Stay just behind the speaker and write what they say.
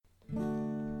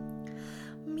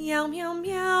Meow, meow,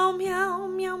 meow, meow,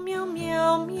 meow, meow,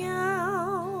 meow,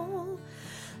 meow.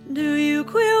 Do you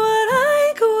queer what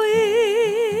I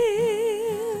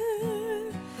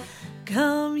queer?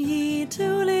 Come ye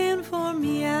tune in for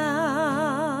meow.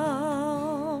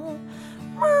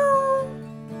 Meow.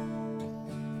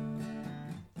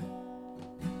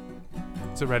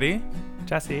 Is it ready?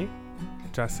 Jesse.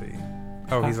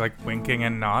 Oh, he's like winking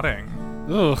and nodding.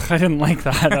 Ugh, I didn't like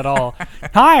that at all.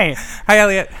 Hi. Hi,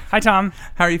 Elliot. Hi, Tom.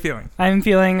 How are you feeling? I'm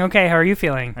feeling okay. How are you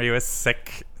feeling? Are you a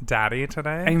sick daddy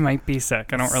today? I might be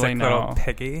sick. I don't really Sick know. little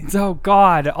piggy. Oh,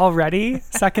 God. Already?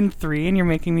 Second 3 and you're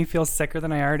making me feel sicker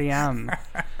than I already am.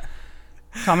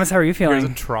 Thomas, how are you feeling?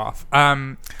 Here's a trough.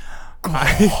 I'm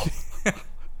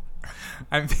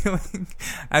feeling,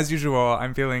 as usual,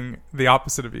 I'm feeling the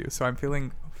opposite of you. So I'm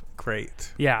feeling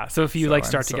great. Yeah, so if you So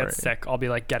start to I'm get sorry. sick, I'll be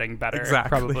getting better. Exactly.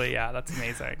 Probably, yeah, that's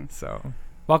amazing. So,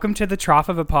 Welcome to the trough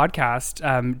of a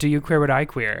podcast. Do you queer what I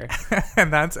queer?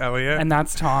 and that's Elliot. And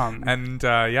that's Tom. And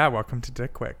yeah, welcome to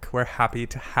Dickwick. We're happy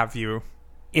to have you.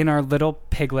 In our little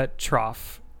piglet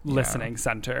trough listening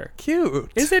center.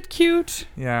 Cute. Is it cute?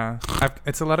 Yeah.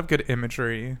 It's a lot of good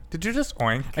imagery. Did you just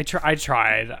oink? I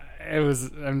tried.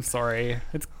 I'm sorry.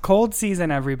 It's cold season,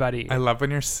 everybody. I love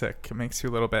when you're sick. It makes you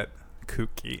a little bit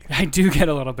kooky. I do get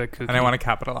a little bit kooky. And I want to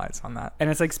capitalize on that. And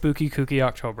it's like spooky, kooky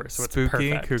October, so it's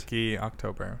Spooky, perfect. kooky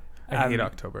October. I hate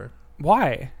October.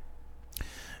 Why?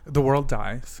 The world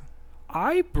dies.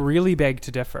 I really beg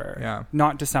to differ. Yeah.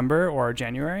 Not December or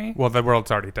January. Well, the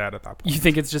world's already dead at that point. You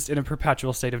think it's just in a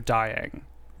perpetual state of dying?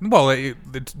 Well,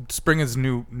 spring is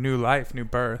new life, new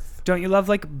birth. Don't you love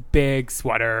big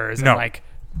sweaters No. and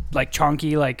like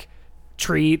chonky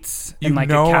treats You and a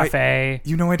know cafe?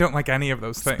 You know I don't like any of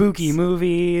those things. Spooky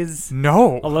movies.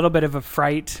 No. A little bit of a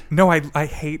fright. No, I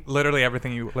hate literally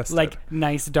everything you listed.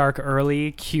 Nice, dark,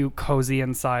 early, cute, cozy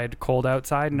inside, cold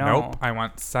outside. No. Nope. I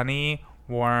want sunny,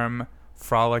 warm,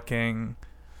 frolicking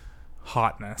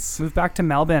hotness. Move back to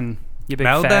Melbourne. You big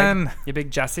Melbourne. fag. You big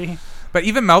Jesse. But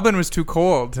even Melbourne was too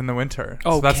cold in the winter.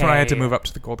 So that's when I had to Okay. move up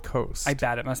to the Gold Coast. I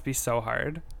bet it must be so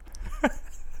hard.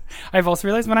 I've also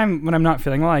realized when I'm not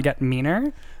feeling well, I get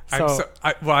meaner.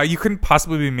 Well, you couldn't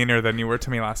possibly be meaner than you were to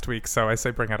me last week, so I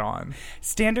say bring it on.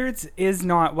 Standards is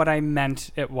not what I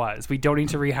meant it was. We don't need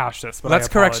to rehash this. But Let's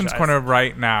I Corrections apologize. Corner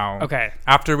right now. Okay.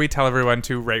 After we tell everyone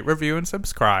to rate, review, and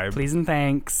subscribe Please and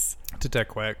thanks. to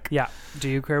Dickwick. Yeah. Do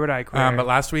you queer what I queer? But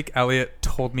last week, Elliot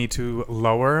told me to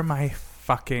lower my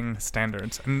fucking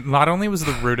standards. And not only was it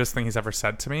the rudest thing he's ever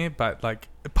said to me, but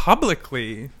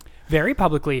publicly. Very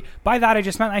publicly. By that, I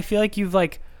just meant I feel like you've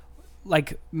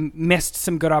missed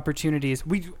some good opportunities.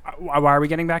 Why are we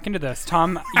getting back into this?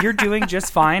 Tom, you're doing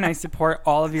just fine. I support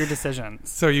all of your decisions.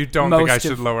 So you don't think I Most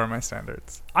should of- lower my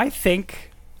standards? I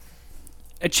think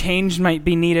a change might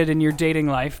be needed in your dating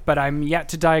life, but I'm yet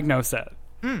to diagnose it.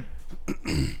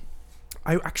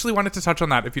 I actually wanted to touch on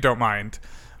that, if you don't mind,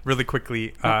 really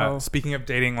quickly. Speaking of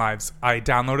dating lives, I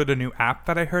downloaded a new app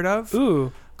that I heard of.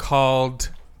 Ooh. Called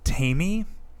Tammy.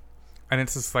 And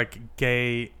it's this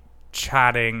gay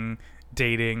chatting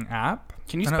dating app.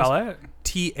 Can you And spell it?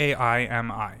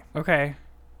 Taimi. Okay.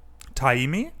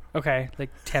 Taimi? Okay. Like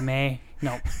Teme.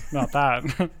 No, not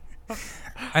that.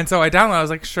 And so I downloaded. I was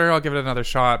like, sure, I'll give it another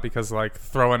shot because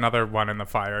throw another one in the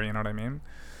fire. You know what I mean?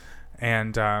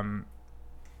 And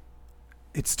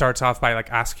it starts off by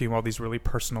asking you all these really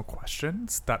personal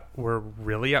questions that were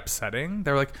really upsetting.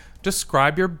 They were like,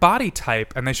 describe your body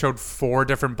type, and they showed 4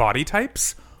 different body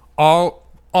types, all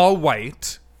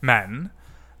white men,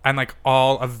 and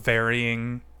all of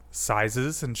varying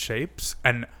sizes and shapes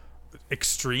and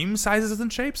extreme sizes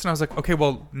and shapes. And I was like, okay,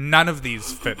 well, none of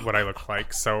these fit what I look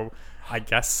like, so I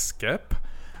guess skip.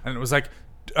 And it was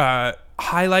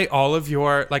highlight all of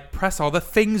your press all the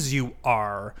things you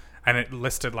are, and it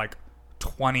listed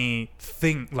 20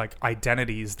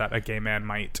 identities that a gay man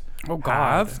might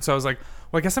have. So I was like,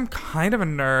 well, I guess I'm kind of a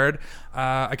nerd.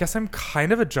 I guess I'm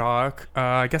kind of a jock.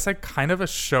 I guess I'm kind of a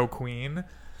show queen.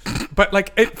 But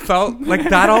it felt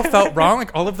that all felt wrong.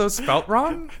 All of those felt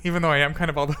wrong, even though I am kind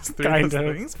of all those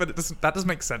things. But that doesn't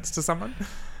make sense to someone.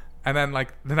 And then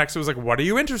the next was what are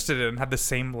you interested in? And had the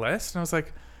same list, and I was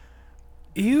like,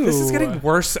 Ew. this is getting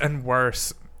worse and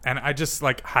worse. And I just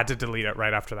had to delete it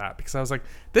right after that because I was like,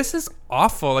 this is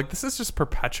awful. This is just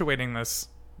perpetuating this,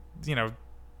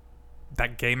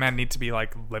 that gay men need to be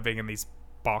living in these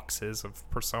boxes of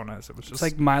personas. It was just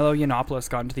It's Milo Yiannopoulos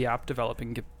got into the app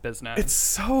developing business. It's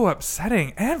so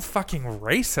upsetting and fucking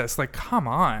racist. Come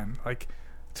on.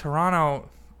 Toronto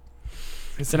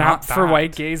It's an app for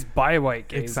white gays by white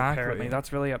gays. Exactly. Apparently,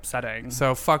 that's really upsetting.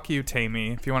 So fuck you,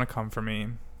 Tammy. If you want to come for me,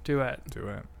 Do it. do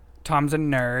it. Tom's a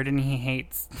nerd and he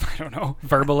hates, I don't know,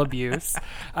 verbal abuse.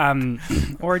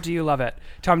 Or do you love it?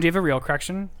 Tom, do you have a real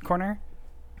correction corner?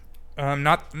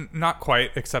 Not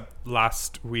quite, except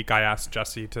last week I asked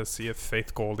Jesse to see if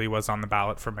Faith Goldie was on the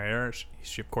ballot for mayor.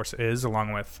 She of course is,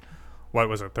 along with,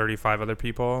 35 other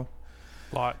people?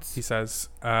 Lots. He says.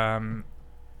 I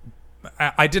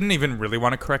didn't even really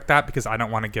want to correct that because I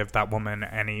don't want to give that woman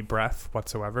any breath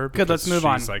whatsoever. Good, let's move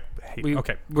on. Like,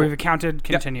 okay, cool. We've counted.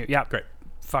 Continue. Yeah, great.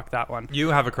 Fuck that one. You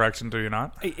have a correction, do you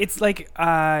not? It's like,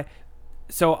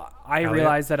 so I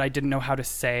realized that I didn't know how to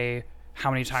say how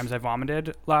many times I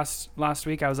vomited last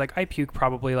week. I was like, I puke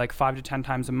probably like 5 to 10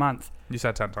 times a month. You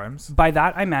said 10 times. By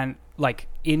that I meant like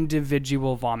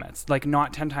individual vomits, like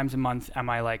not 10 times a month am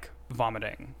I like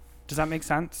vomiting. Does that make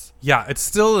sense? Yeah, it's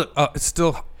still a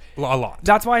lot.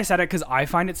 That's why I said it, because I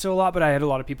find it still a lot, but I had a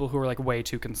lot of people who were like way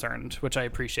too concerned, which I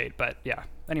appreciate. But yeah,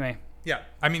 anyway. Yeah,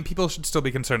 I mean, people should still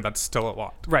be concerned. That's still a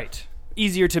lot. Right.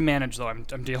 Easier to manage, though. I'm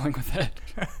dealing with it.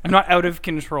 I'm not out of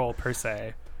control, per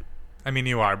se. I mean,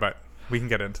 you are, but we can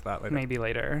get into that later. Maybe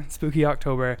later. Spooky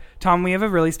October. Tom, we have a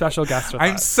really special guest with us.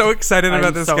 I'm so excited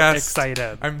about this guest.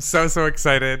 I'm so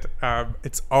excited.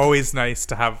 It's always nice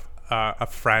to have a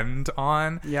friend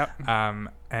on. Yep.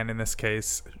 And in this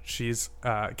case,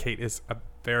 Kate is a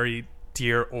very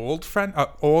dear old friend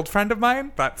of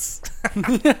mine. That's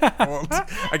old.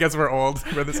 I guess we're old.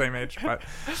 We're the same age, but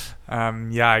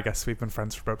I guess we've been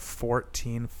friends for about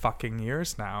 14 fucking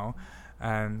years now.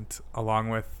 And along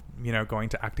with, going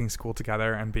to acting school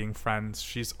together and being friends,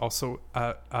 she's also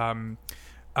a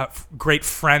great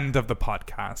friend of the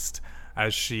podcast.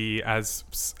 As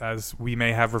we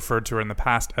may have referred to her in the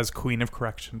past as Queen of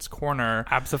Corrections Corner.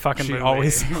 Absolutely. She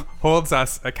always holds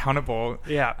us accountable.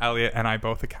 Yeah. Elliot and I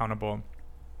both accountable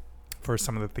for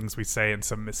some of the things we say and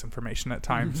some misinformation at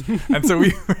times. And so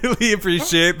we really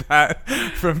appreciate that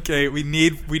from Kate. We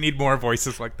need more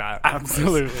voices like that.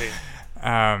 Absolutely.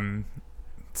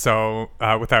 So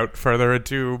without further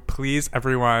ado, please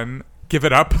everyone give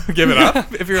it up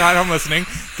if you're at home listening.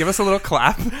 Give us a little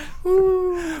clap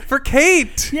for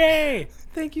Kate. Yay!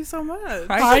 Thank you so much.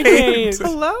 Hi, Kate.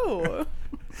 Hello.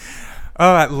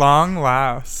 Oh, at long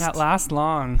last. At last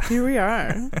long. Here we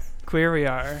are. Queer we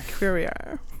are. Queer we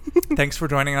are. Thanks for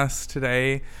joining us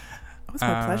today. Oh, it's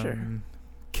my pleasure.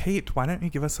 Kate, why don't you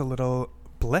give us a little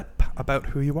blip about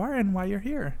who you are and why you're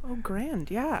here? Oh, grand,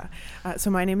 yeah.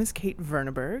 So my name is Kate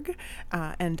Verneberg,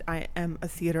 and I am a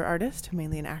theater artist,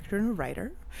 mainly an actor and a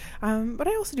writer. But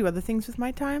I also do other things with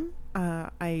my time.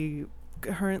 I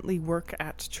currently work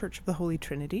at Church of the Holy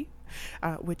Trinity,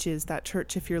 which is that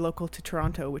church, if you're local to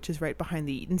Toronto, which is right behind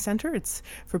the Eaton Centre. It's,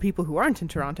 for people who aren't in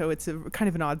Toronto, it's a kind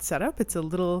of an odd setup. It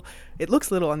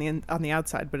looks little on the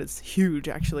outside, but it's huge,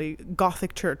 actually.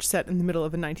 Gothic church set in the middle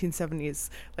of a 1970s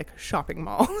like shopping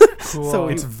mall. Cool. So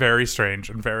it's very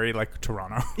strange and very like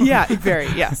Toronto. Yeah,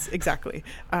 yes, exactly.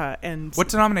 And what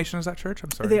denomination is that church? I'm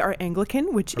sorry. They are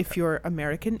Anglican, which if you're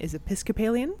American is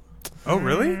Episcopalian. Oh,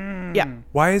 really? Yeah.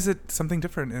 Why is it something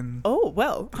different in... Oh,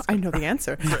 well, I know the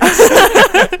answer. We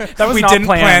didn't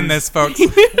plan this, folks.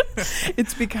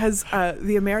 It's because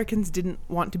the Americans didn't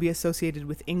want to be associated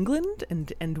with England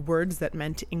and words that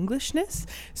meant Englishness,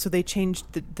 so they changed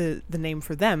the name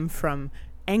for them from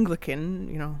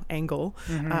Anglican, Angle,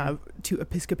 to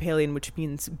Episcopalian, which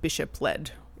means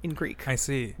bishop-led in Greek. I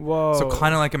see. Whoa. So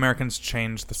kind of like Americans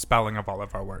changed the spelling of all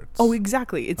of our words. Oh,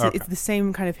 exactly. It's the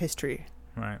same kind of history.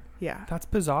 Right. Yeah. That's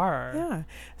bizarre. Yeah.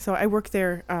 So I work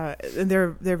there. They're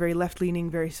very left-leaning,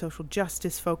 very social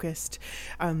justice focused.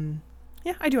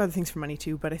 I do other things for money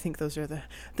too, but I think those are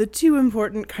the two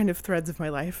important kind of threads of my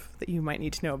life that you might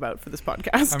need to know about for this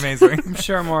podcast. Amazing. I'm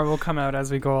sure more will come out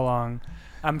as we go along.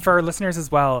 For our listeners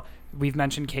as well, we've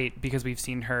mentioned Kate because we've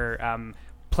seen her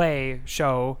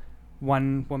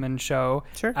one-woman show,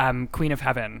 sure. Queen of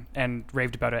Heaven, and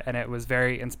raved about it, and it was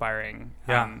very inspiring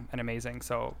and amazing.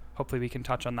 So hopefully we can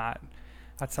touch on that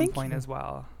at some point as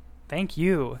well. Thank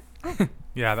you.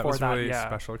 Yeah, that was a really yeah.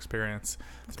 special experience,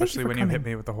 especially when you hit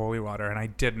me with the holy water and I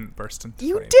didn't burst into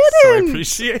You flames. didn't! So I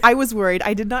appreciate it. I was worried.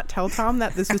 I did not tell Tom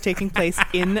that this was taking place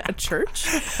in a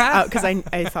church because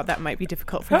I thought that might be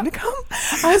difficult for him to come.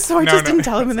 So I just didn't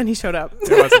tell him, and then he showed up.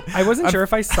 I wasn't sure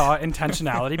if I saw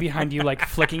intentionality behind you, like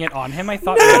flicking it on him. I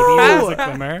thought maybe it was a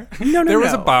glimmer. No. There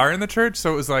was a bar in the church,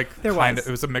 so it was like it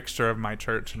was a mixture of my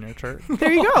church and your church.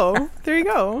 There you go.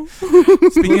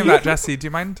 Speaking of that, Jesse, do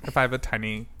you mind if I have a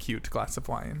tiny, cute glass of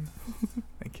wine?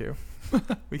 Thank you.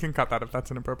 We can cut that if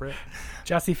that's inappropriate.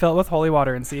 Jesse, fill it with holy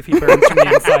water and see if he burns from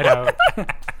the inside out.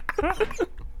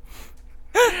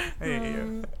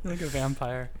 Hey, like a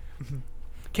vampire.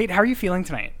 Kate, how are you feeling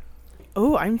tonight?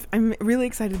 Oh, I'm really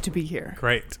excited to be here.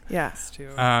 Great. Yeah. Too.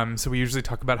 So we usually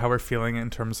talk about how we're feeling in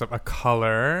terms of a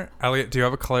color. Elliot, do you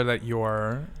have a color that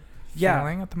you're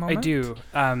feeling at the moment? I do.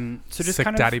 So just Sick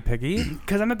kind Daddy Piggy?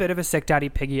 because I'm a bit of a sick daddy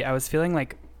piggy, I was feeling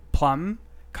like plum,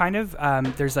 kind of.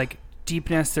 There's like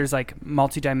deepness, there's like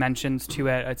multi-dimensions to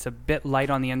it. It's a bit light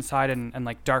on the inside and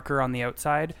like darker on the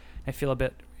outside. I feel a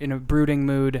bit in a brooding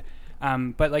mood,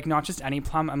 but like not just any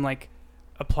plum. I'm like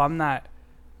a plum that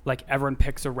like everyone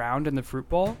picks around in the fruit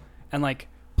bowl, and like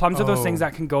plums are those things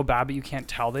that can go bad but you can't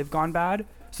tell they've gone bad,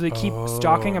 so they keep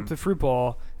stocking up the fruit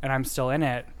bowl and I'm still in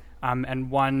it, and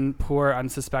one poor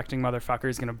unsuspecting motherfucker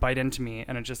is gonna bite into me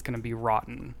and it's just gonna be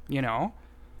rotten, you know?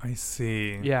 I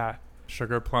see. Yeah,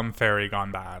 Sugar plum fairy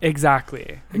gone bad.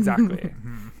 exactly.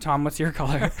 Tom, what's your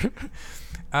color?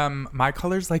 My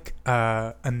color's like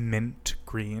a mint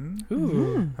green.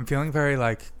 Ooh. I'm feeling very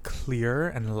like clear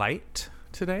and light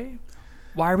today.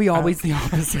 Why are we always the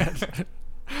opposite?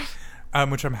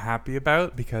 Which I'm happy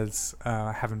about because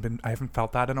I haven't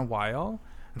felt that in a while,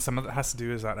 and some of it has to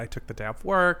do is that I took the day off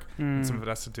work, and some of it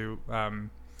has to do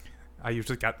I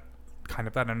usually get kind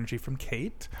of that energy from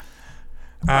Kate.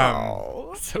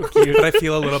 So cute. But I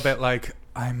feel a little bit like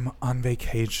I'm on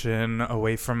vacation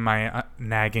away from my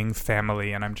nagging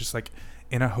family, and I'm just like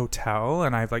in a hotel,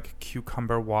 and I have like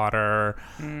cucumber water,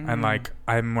 and like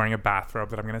I'm wearing a bathrobe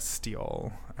that I'm gonna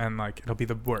steal, and like it'll be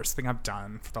the worst thing I've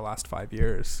done for the last 5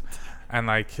 years, and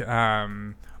like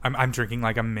I'm drinking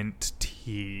like a mint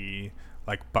tea,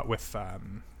 like but with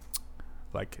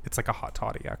like it's like a hot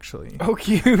toddy actually. Oh,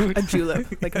 cute. A julep.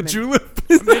 Like A mint. julep.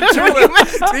 Mint julep.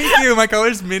 Thank you. My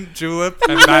color's mint julep,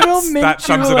 and that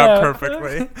sums it up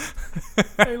perfectly.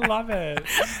 I love it.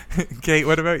 Kate,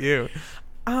 what about you?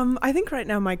 I think right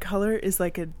now my color is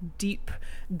like a deep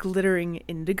glittering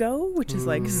indigo, which is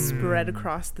like spread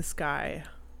across the sky.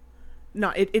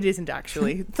 No, it isn't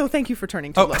actually. So thank you for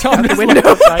turning to look out the window.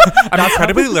 I'm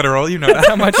incredibly literal, you know that.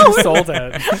 How much you sold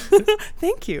it.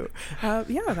 Thank you.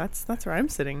 Yeah, that's where I'm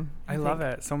sitting. I love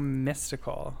it. So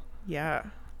mystical. Yeah.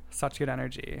 Such good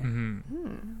energy.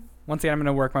 Mm-hmm. Once again, I'm going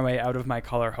to work my way out of my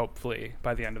color, hopefully,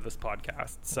 by the end of this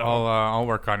podcast. So I'll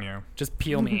work on you. just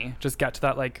peel me. Just get to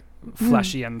that, like,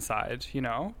 fleshy inside, you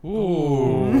know?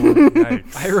 Ooh.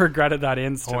 Yikes. I regretted that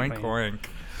instantly. Oink, oink.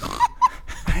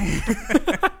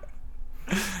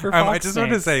 I just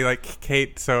want to say, like,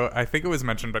 Kate, so I think it was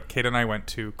mentioned, but Kate and I went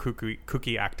to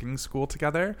Cookie acting school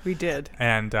together. We did.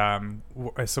 And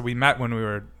so we met when we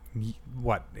were,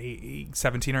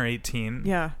 17 or 18?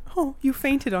 Yeah. Oh, you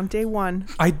fainted on day one.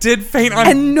 I did faint on...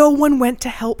 And no one went to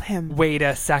help him. Wait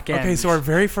a second. Okay, so our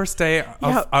very first day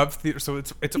of theater, so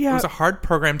it was a hard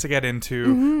program to get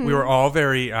into. We were all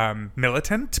very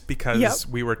militant because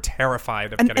we were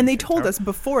terrified of getting and they told us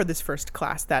before this first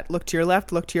class that look to your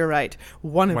left, look to your right.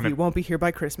 One of you won't be here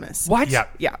by Christmas. What? Yeah.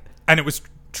 Yeah. And it was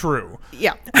true.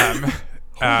 Yeah.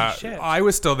 Shit. I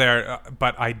was still there,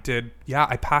 but I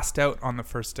passed out on the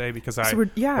first day because I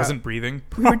wasn't breathing.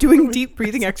 We were doing deep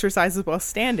breathing exercises while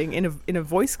standing in a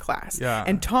voice class. Yeah.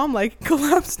 And Tom like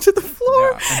collapsed to the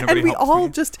floor. Yeah, and we helped all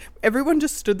me. everyone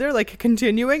just stood there like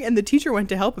continuing, and the teacher went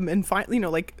to help him, and finally,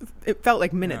 like it felt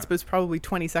like minutes, but it was probably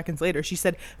 20 seconds later. She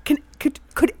said, could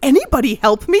anybody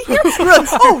help me here? And we're like,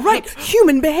 oh right,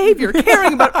 human behavior,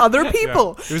 caring about other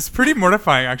people. Yeah. It was pretty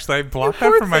mortifying, actually. I blocked that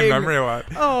poor from my thing. memory a lot.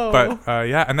 Oh.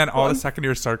 But and then all the second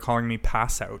years started calling me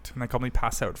Pass Out, and they called me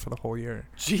Pass Out for the whole year.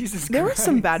 Jesus There was Christ.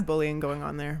 some bad bullying going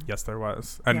on there. Yes, there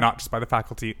was, and Yeah. not just by the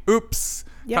faculty. Oops,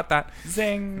 Yep. cut that.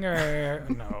 Zinger.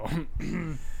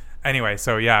 No. Anyway,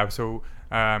 so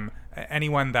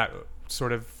anyone that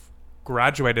sort of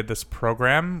graduated this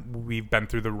program, we've been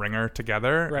through the ringer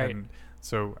together, Right. And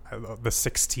so the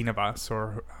 16 of us,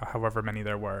 or however many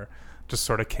there were, just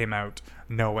sort of came out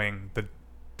knowing the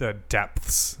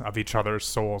depths of each other's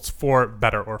souls, for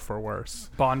better or for worse.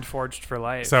 Bond forged for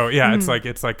life. So it's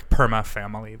like perma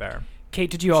family there. Kate,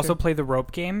 did you also play the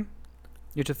rope game?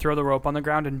 You had to throw the rope on the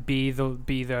ground and be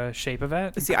the shape of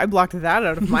it. See, I blocked that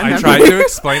out of my I memory. tried to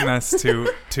explain this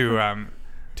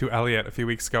to Elliot a few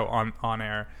weeks ago on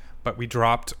air, but we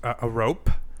dropped a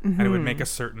rope, and it would make a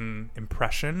certain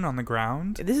impression on the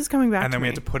ground, This is coming back and to then we me.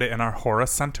 had to put it in our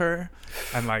Horus Center,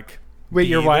 and like Wait,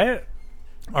 your be what?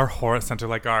 our Horus Center,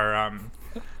 like our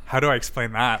how do I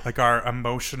explain that? Like our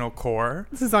emotional core,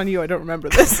 This is on you. I don't remember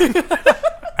this.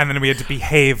 and then we had to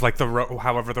behave like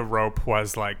however the rope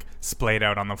was like splayed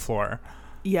out on the floor.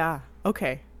 Yeah.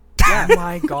 Okay. Oh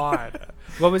my god.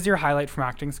 What was your highlight from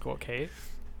acting school, Kate?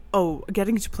 Oh,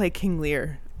 getting to play King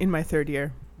Lear in my third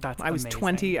year. That's I was amazing.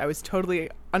 20. I was totally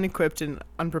unequipped and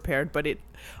unprepared, but it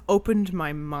opened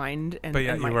my mind. And, But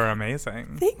yeah, and you my were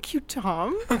amazing. Thank you,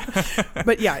 Tom.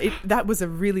 But yeah, that was a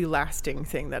really lasting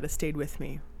thing that has stayed with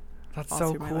me. That's all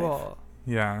so through my cool.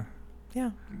 Yeah.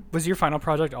 Yeah. Was your final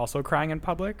project also crying in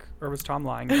public, or was Tom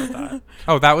lying about that?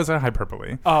 Oh, that was a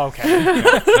hyperbole. Oh, okay.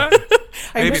 I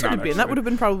Maybe wish it not, had been. That actually. would have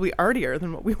been probably artier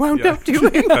than what we wound Yeah. up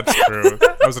doing. That's true.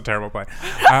 That was a terrible play.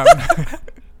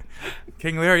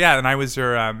 King Lear, yeah, and I was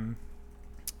your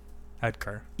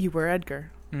Edgar, You were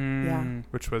Edgar. Mm.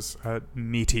 which was a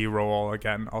meaty role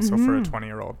again, also for a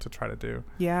 20-year-old to try to do,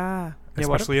 Yeah. Yeah,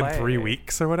 what a especially in play. 3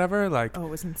 weeks or whatever. Like, Oh, it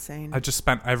was insane. I just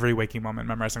spent every waking moment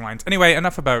memorizing lines. Anyway,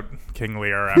 enough about King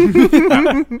Lear.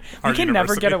 We can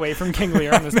never get away from King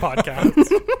Lear on this podcast.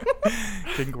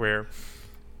 King Lear.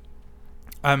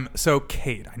 So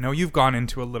Kate, I know you've gone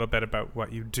into a little bit about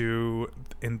what you do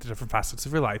in the different facets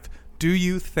of your life. Do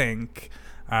you think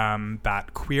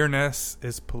that queerness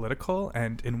is political,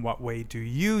 and in what way do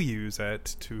you use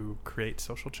it to create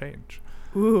social change?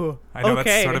 Ooh. I know okay.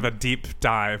 that's sort of a deep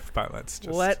dive, but let's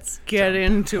get get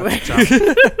into it.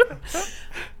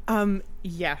 Jump.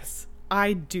 Yes,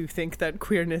 I do think that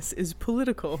queerness is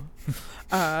political.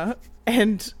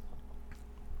 And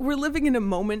we're living in a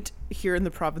moment here in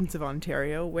the province of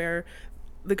Ontario where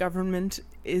the government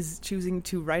is choosing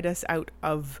to write us out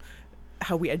of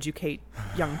how we educate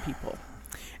young people.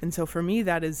 And so for me,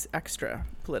 that is extra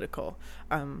political.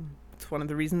 It's one of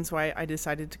the reasons why I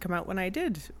decided to come out when I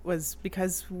did, was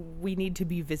because we need to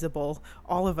be visible,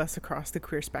 all of us across the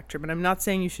queer spectrum. And I'm not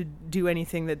saying you should do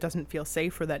anything that doesn't feel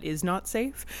safe or that is not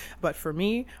safe. But for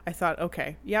me, I thought,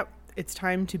 okay, yep, it's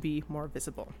time to be more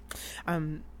visible.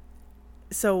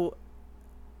 So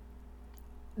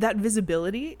that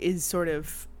visibility is sort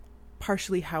of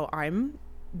partially how I'm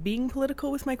being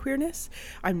political with my queerness.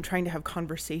 I'm trying to have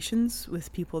conversations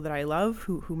with people that I love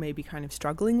who may be kind of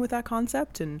struggling with that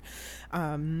concept. And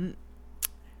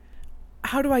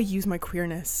how do I use my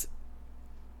queerness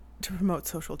to promote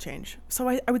social change? So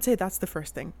I would say that's the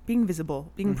first thing. Being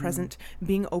visible, being present,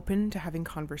 being open to having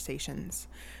conversations.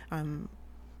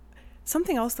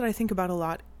 Something else that I think about a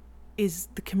lot is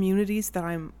the communities that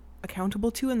I'm accountable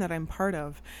to and that I'm part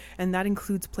of. And that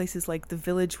includes places like the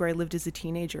village where I lived as a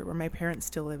teenager, where my parents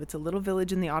still live. It's a little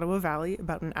village in the Ottawa Valley,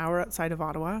 about an hour outside of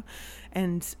Ottawa.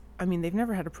 And I mean, they've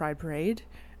never had a pride parade.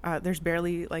 There's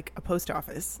barely like a post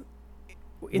office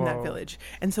in that village.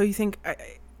 And so you think,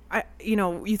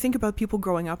 you think about people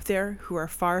growing up there who are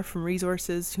far from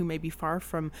resources, who may be far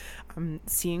from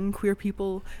seeing queer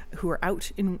people who are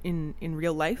out in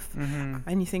real life.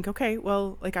 And you think, okay,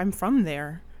 well, like I'm from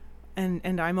there.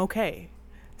 And I'm okay.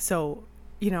 So,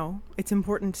 it's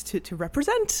important to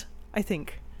represent, I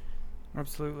think.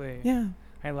 Absolutely. Yeah.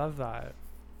 I love that.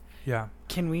 Yeah.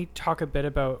 Can we talk a bit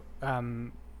about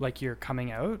like your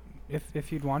coming out,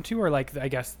 if you'd want to, or like I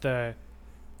guess the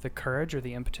courage or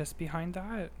the impetus behind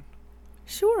that?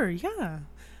 Sure, yeah.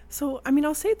 So, I mean,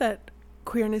 I'll say that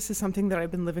queerness is something that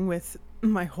I've been living with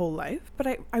my whole life, but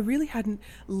I really hadn't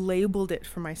labeled it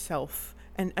for myself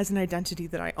and as an identity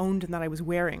that I owned and that I was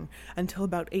wearing until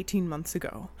about 18 months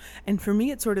ago. And for me,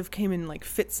 it sort of came in like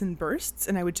fits and bursts,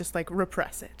 and I would just like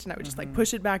repress it, and I would just like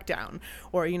push it back down.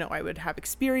 Or, I would have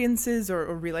experiences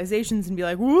or realizations and be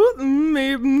like, whoop,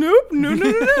 maybe, nope, no.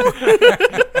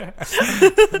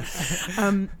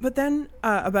 But then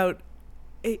about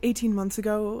 18 months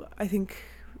ago, I think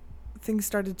things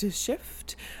started to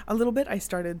shift a little bit. I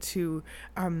started to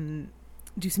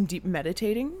do some deep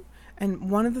meditating.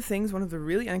 And one of the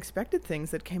really unexpected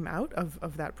things that came out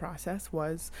of that process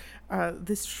was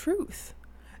this truth.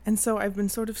 And so I've been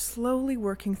sort of slowly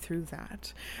working through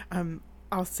that.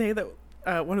 I'll say that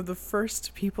one of the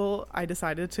first people I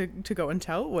decided to go and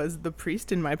tell was the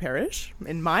priest in my parish,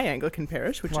 in my Anglican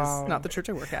parish, which is not the church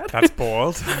I work at. That's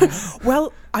bold.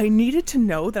 Well, I needed to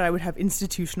know that I would have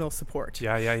institutional support.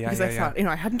 Yeah. Because I thought,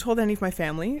 I hadn't told any of my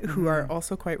family who are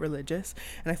also quite religious.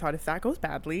 And I thought, if that goes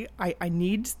badly, I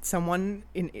need someone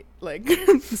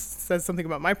says something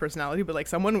about my personality, but like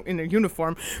someone in a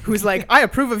uniform who's like, I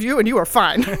approve of you and you are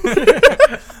fine.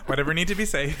 Whatever need to be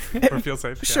safe or feel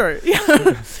safe. Yeah. Sure.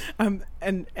 Yeah.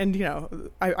 And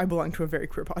I belong to a very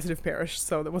queer positive parish,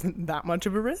 so there wasn't that much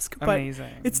of a risk. But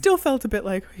Amazing. it still felt a bit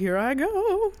like, here I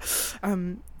go.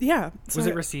 Yeah. Was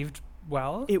it received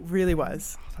well? It really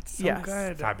was. Oh, that's so Yes.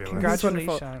 good. Fabulous.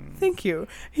 Congratulations. Thank you.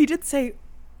 He did say,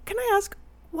 can I ask,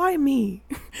 why me?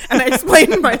 And I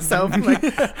explained myself, like,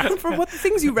 for what the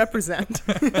things you represent.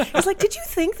 He's like, did you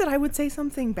think that I would say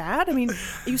something bad? I mean,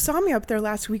 you saw me up there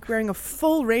last week wearing a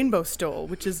full rainbow stole,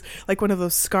 which is like one of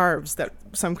those scarves that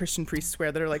some Christian priests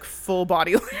wear that are like full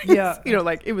body length. Yeah.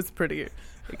 Like it was pretty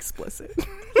explicit.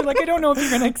 You're like, I don't know if you're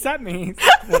going to accept me.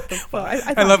 What the fuck? Well, I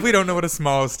I thought- love we don't know what a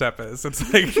small step is.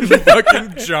 It's like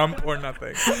fucking jump or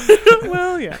nothing.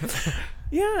 well, yeah.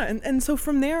 Yeah, and so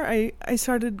from there, I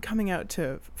started coming out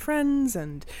to friends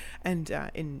and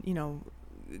in, you know,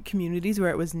 communities where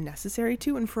it was necessary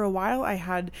to. And for a while, I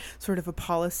had sort of a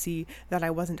policy that I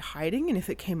wasn't hiding, and if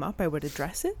it came up, I would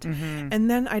address it. Mm-hmm. And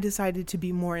then I decided to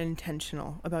be more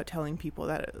intentional about telling people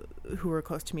that who were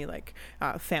close to me, like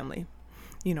family.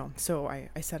 You know, so I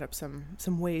set up some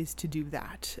ways to do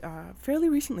that fairly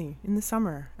recently, in the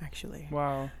summer, actually.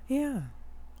 Wow. Yeah.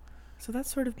 So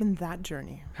that's sort of been that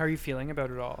journey. How are you feeling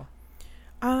about it all?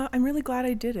 I'm really glad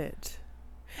I did it.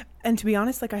 And to be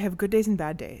honest, like, I have good days and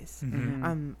bad days.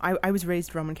 Mhm. I was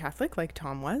raised Roman Catholic, like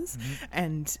Tom was,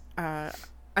 and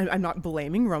I'm not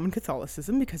blaming Roman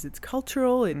Catholicism because it's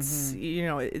cultural. It's you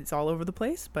know, it's all over the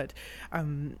place. But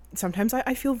sometimes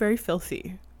I feel very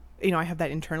filthy. You know, I have that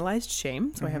internalized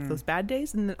shame, so I have those bad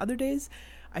days, and then other days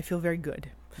I feel very good.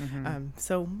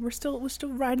 So we're still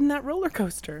riding that roller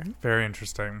coaster. Very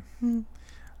interesting. Mm.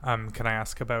 Can I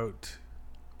ask about?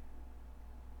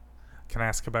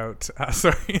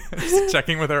 Sorry, just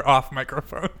checking with her off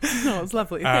microphone. No, it's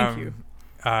lovely. Thank you.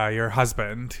 Your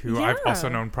husband, who I've also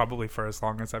Yeah. known probably for as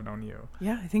long as I've known you.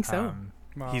 Yeah, I think so.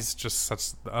 Wow. He's just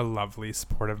such a lovely,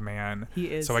 supportive man. He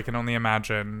is. So I can only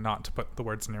imagine, not to put the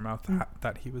words in your mouth,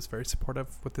 that he was very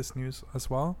supportive with this news as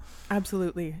well.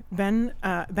 Absolutely. Ben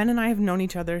and I have known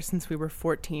each other since we were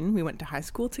 14. We went to high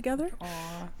school together.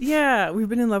 Aw. Yeah, we've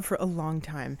been in love for a long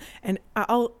time. And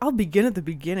I'll begin at the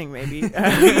beginning, maybe,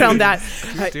 around that.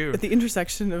 Please do. At the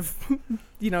intersection of,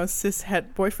 you know,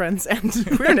 cis-het boyfriends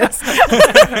and queerness.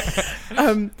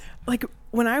 Like,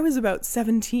 when I was about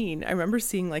 17, I remember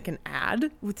seeing, like, an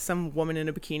ad with some woman in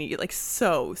a bikini, like,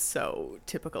 so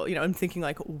typical. You know, I'm thinking,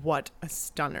 like, what a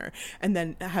stunner. And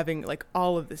then having, like,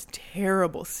 all of this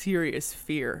terrible, serious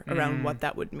fear around what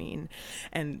that would mean.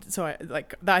 And so,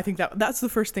 I think that's the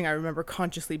first thing I remember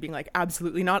consciously being like,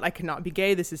 absolutely not. I cannot be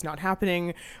gay. This is not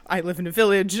happening. I live in a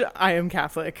village. I am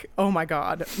Catholic. Oh, my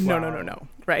God. No.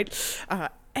 Right?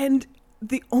 And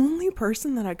the only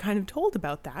person that I kind of told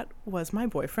about that was my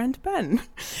boyfriend, Ben.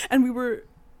 And we were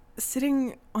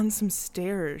sitting on some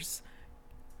stairs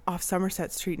off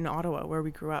Somerset Street in Ottawa, where we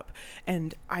grew up.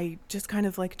 And I just kind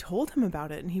of, like, told him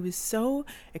about it. And he was so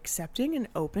accepting and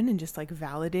open and just, like,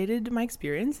 validated my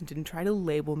experience and didn't try to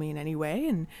label me in any way.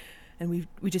 And we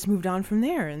just moved on from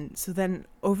there. And so then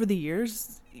over the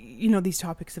years, you know, these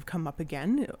topics have come up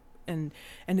again. And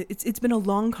it's been a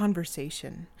long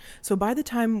conversation. So by the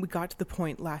time we got to the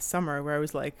point last summer where I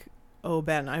was like, oh,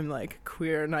 Ben, I'm, like,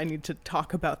 queer and I need to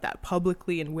talk about that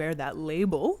publicly and wear that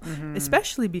label,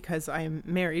 especially because I'm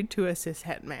married to a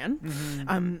cis-het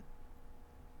man,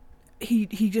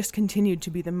 he just continued to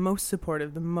be the most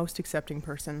supportive, the most accepting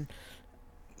person.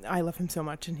 I love him so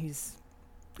much, and he's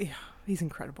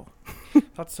incredible.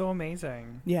 That's so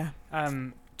amazing. Yeah.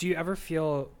 Do you ever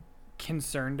feel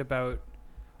concerned about,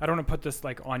 I don't want to put this,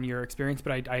 like, on your experience,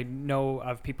 but I know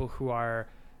of people who are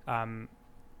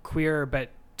queer but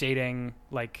dating,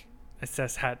 like, a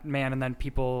cis-het man, and then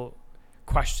people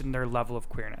question their level of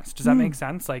queerness. Does that make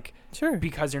sense? Like, Sure.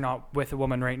 because you're not with a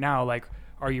woman right now, like,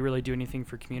 are you really doing anything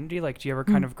for community? Like, do you ever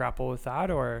kind of grapple with that,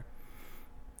 or?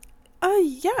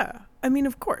 Yeah. I mean,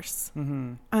 of course.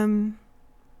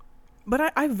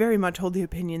 But I very much hold the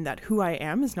opinion that who I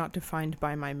am is not defined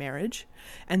by my marriage,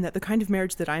 and that the kind of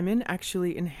marriage that I'm in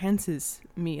actually enhances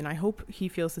me, and I hope he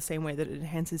feels the same way, that it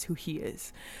enhances who he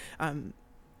is.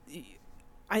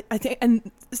 I think,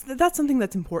 and that's something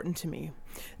that's important to me,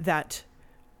 that,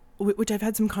 which I've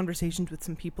had some conversations with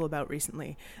some people about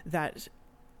recently, that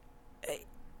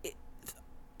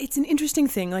it's an interesting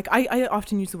thing. Like, I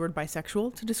often use the word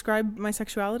bisexual to describe my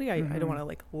sexuality. I don't want to,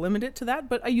 like, limit it to that,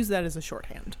 but I use that as a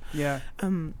shorthand. Yeah.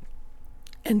 And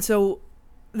so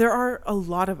there are a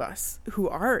lot of us who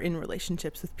are in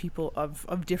relationships with people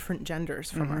of different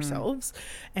genders from ourselves.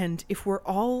 And if we're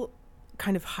all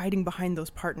kind of hiding behind those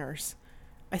partners,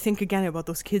 I think again about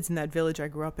those kids in that village I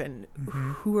grew up in.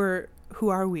 Who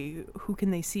are we? Who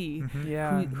can they see?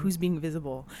 Yeah. Who's being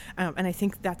visible? And I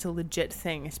think that's a legit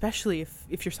thing, especially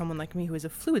if you're someone like me who has a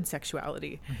fluid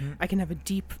sexuality. I can have a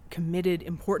deep, committed,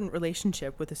 important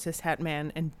relationship with a cis-het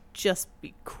man and just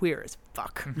be queer as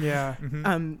fuck. Yeah.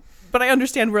 But I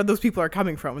understand where those people are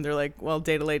coming from, and they're like, well,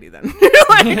 date a lady then.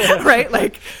 Like, right?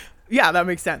 Like, yeah, that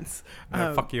makes sense.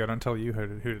 Fuck you, I don't tell you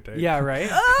who to date. Yeah, right?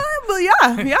 Well,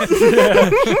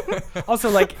 yeah. Also,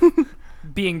 like,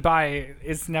 being bi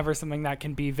is never something that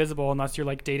can be visible unless you're,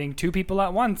 like, dating two people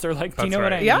at once, or, like, do you That's know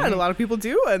what right. I mean? Yeah, and a lot of people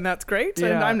do, and that's great, and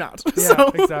Yeah. I'm not. Yeah, So,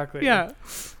 exactly. Yeah.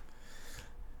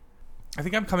 I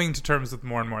think I'm coming to terms with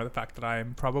more and more the fact that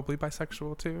I'm probably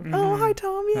bisexual too. Oh, hi,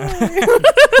 Tom. Yay.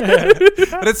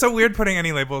 But it's so weird putting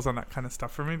any labels on that kind of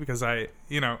stuff for me because I'm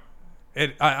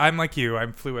like you.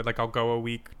 I'm fluid. Like I'll go a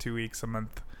week, 2 weeks, a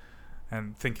month,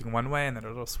 and thinking one way, and then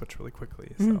it'll switch really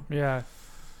quickly. So Yeah.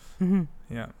 Mm-hmm.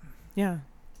 yeah.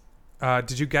 Yeah.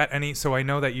 Did you get any? So I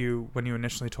know that when you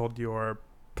initially told your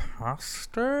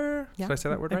pastor, Yeah. did I say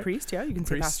that word A right? priest, yeah. You can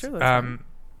Priest. say pastor. That's fine.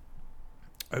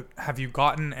 Have you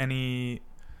gotten any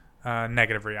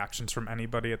negative reactions from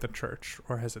anybody at the church,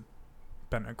 or has it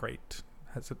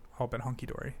all been hunky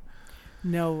dory?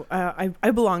 No,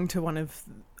 I belong to one of...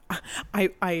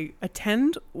 I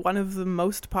attend one of the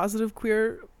most positive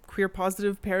queer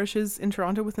positive parishes in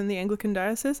Toronto within the Anglican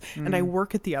diocese, and I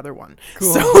work at the other one.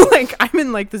 Cool. So like I'm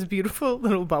in like this beautiful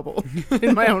little bubble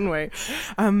in my own way.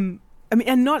 I mean,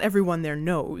 and not everyone there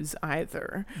knows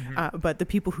either, but the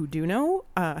people who do know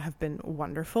have been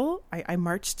wonderful. I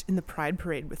marched in the Pride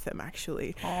Parade with them,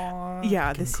 actually. Aww.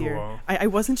 Yeah, this cool. year. I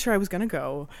wasn't sure I was going to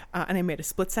go, and I made a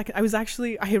split second.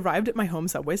 I arrived at my home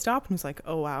subway stop and was like,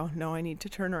 oh, wow, no, I need to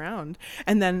turn around.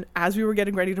 And then as we were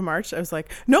getting ready to march, I was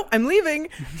like, no, I'm leaving.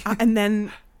 And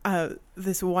then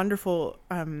this wonderful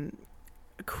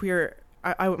queer...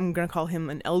 I'm going to call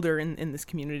him an elder in this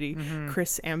community,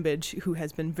 Chris Ambidge, who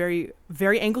has been very,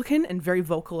 very Anglican and very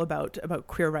vocal about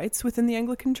queer rights within the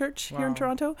Anglican Church here in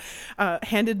Toronto,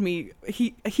 handed me,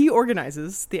 he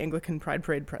organizes the Anglican Pride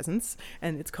Parade presence,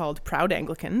 and it's called Proud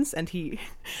Anglicans, and he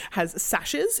has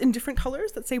sashes in different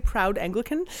colors that say Proud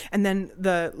Anglican, and then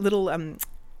the little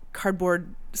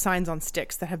cardboard signs on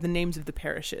sticks that have the names of the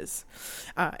parishes,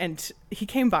 and he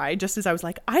came by just as I was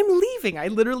like, I'm leaving. I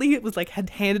literally had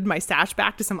handed my sash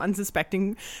back to some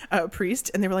unsuspecting priest,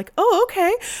 and they were like, oh,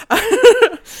 okay.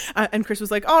 And Chris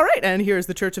was like, all right, and here's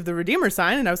the Church of the Redeemer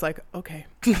sign, and I was like, okay.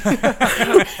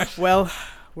 Well,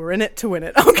 we're in it to win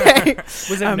it. Okay.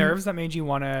 Was it nerves that made you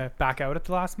want to back out at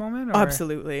the last moment? Or?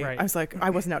 Absolutely. Right. I was like, I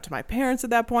wasn't out to my parents at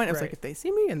that point. I was Right. like, if they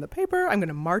see me in the paper, I'm going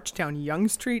to march down Yonge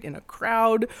Street in a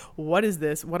crowd. What is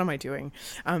this? What am I doing?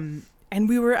 And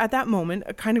we were at that moment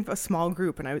a kind of a small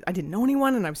group, and I didn't know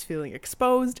anyone, and I was feeling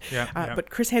exposed. Yeah. But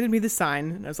Chris handed me the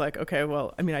sign, and I was like, okay,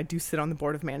 well, I mean, I do sit on the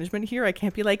board of management here. I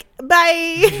can't be like,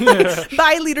 bye,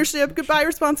 bye leadership, goodbye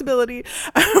responsibility.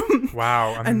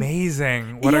 Wow,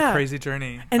 amazing! What a crazy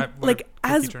journey! And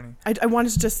journey. I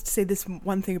wanted to just say this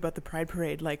one thing about the Pride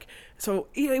Parade. So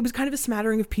it was kind of a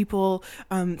smattering of people,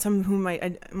 some of whom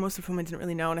most of whom I didn't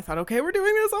really know, and I thought, okay, we're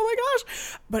doing this. Oh my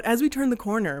gosh! But as we turned the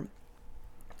corner,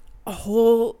 a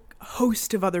whole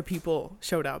host of other people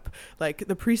showed up. Like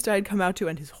the priest I had come out to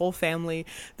and his whole family,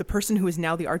 the person who is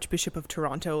now the Archbishop of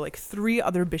Toronto, like 3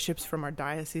 other bishops from our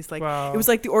diocese. Wow. It was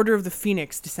like the Order of the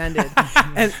Phoenix descended.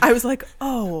 And I was like,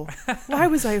 oh, why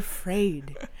was I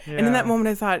afraid? Yeah. And in that moment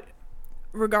I thought,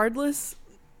 regardless,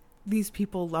 these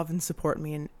people love and support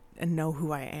me and know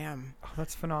who I am. Oh,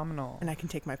 that's phenomenal. And I can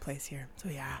take my place here. So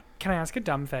yeah. Can I ask a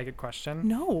dumb faggot question?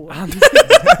 No.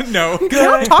 No. You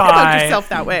don't talk about Bye. yourself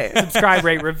that way. Subscribe,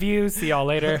 rate, review. See y'all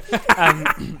later.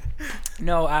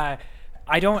 No,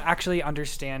 I don't actually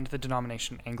understand the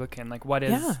denomination Anglican. Like, what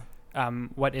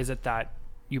is it that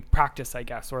you practice, I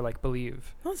guess, or like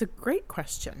believe? Well, that's a great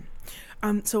question.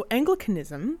 So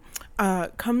Anglicanism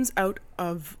comes out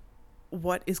of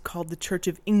what is called the Church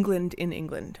of England in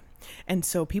England. And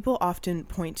so people often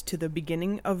point to the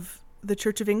beginning of the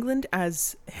Church of England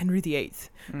as Henry VIII,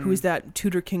 who is that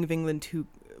Tudor king of England who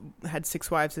had 6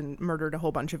 wives and murdered a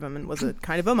whole bunch of them and was a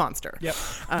kind of a monster. Yep.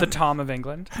 The Tom of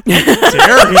England. Dare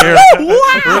you.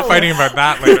 Wow. We're fighting about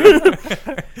that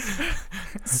later.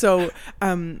 So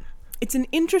it's an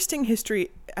interesting history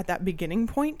at that beginning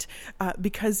point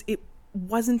because it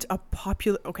wasn't a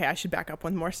popular... Okay, I should back up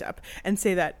one more step and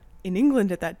say that in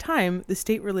England at that time, the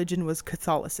state religion was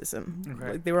Catholicism.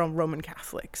 Okay. Like, they were all Roman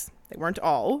Catholics. They weren't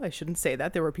all. I shouldn't say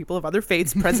that. There were people of other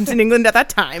faiths present in England at that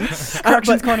time.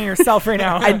 Corrections corner yourself right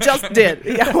now. I just did.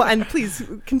 Yeah, well, and please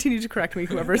continue to correct me,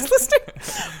 whoever is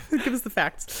listening. Give us the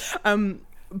facts.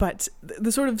 But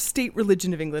the sort of state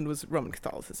religion of England was Roman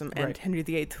Catholicism, and Right. Henry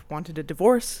VIII wanted a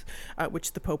divorce,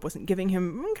 which the Pope wasn't giving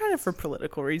him, kind of for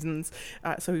political reasons.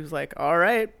 So he was like, all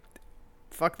right,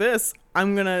 fuck this.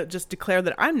 I'm going to just declare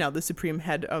that I'm now the supreme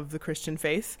head of the Christian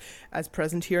faith as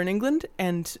present here in England,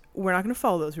 and we're not going to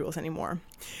follow those rules anymore.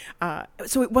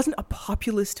 So it wasn't a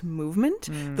populist movement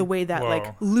the way that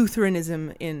like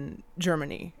Lutheranism in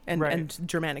Germany and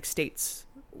Germanic states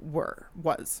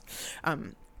was.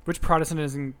 Which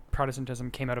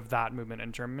Protestantism came out of that movement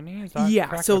in Germany? Is that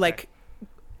correct? So Okay. like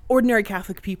ordinary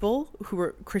Catholic people who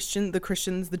were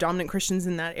the dominant Christians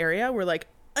in that area were like,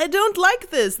 I don't like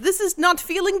this. This is not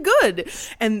feeling good.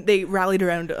 And they rallied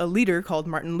around a leader called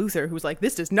Martin Luther, who was like,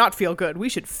 this does not feel good. We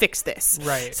should fix this.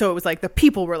 Right. So it was like the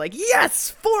people were like, yes,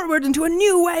 forward into a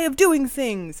new way of doing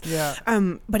things. Yeah.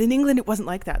 But in England, it wasn't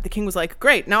like that. The king was like,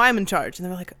 great, now I'm in charge. And they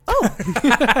were like, oh,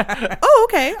 oh,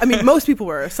 okay. I mean, most people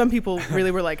were. Some people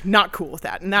really were like not cool with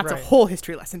that. And that's a Right. whole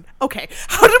history lesson. Okay,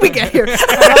 how did we get here? I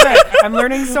love it. I'm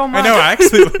learning so much. I know. I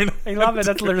actually learned. I love it.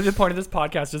 That's literally the point of this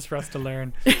podcast, is for us to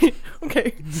learn.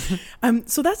 Okay.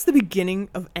 So that's the beginning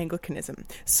of Anglicanism.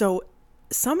 So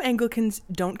some Anglicans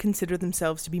don't consider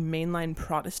themselves to be mainline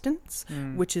Protestants,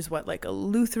 which is what like a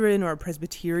Lutheran or a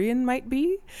Presbyterian might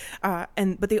be.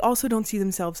 But they also don't see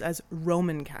themselves as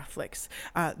Roman Catholics.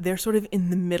 They're sort of in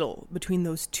the middle between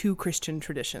those two Christian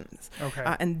traditions. Okay.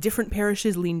 And different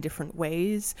parishes lean different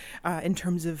ways in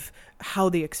terms of how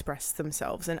they express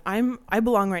themselves. And I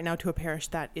belong right now to a parish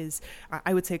that is,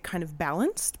 I would say, kind of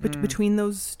balanced between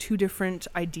those two different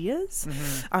ideas,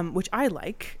 which I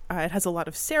like. It has a lot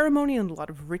of ceremony and a lot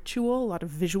of ritual, a lot of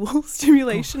visual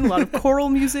stimulation, a lot of choral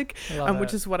music,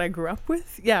 which is what I grew up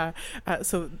with. Yeah.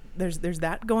 So there's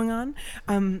that going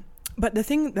on. But the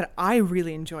thing that I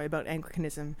really enjoy about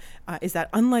Anglicanism is that,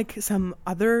 unlike some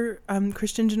other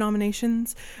Christian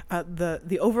denominations,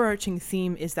 the overarching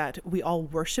theme is that we all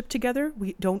worship together.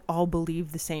 We don't all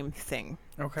believe the same thing.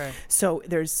 Okay. So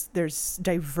there's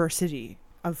diversity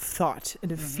of thought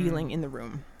and of feeling in the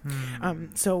room.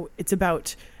 So it's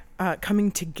about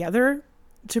coming together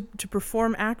to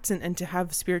perform acts and to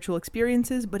have spiritual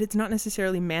experiences, but it's not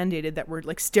necessarily mandated that we're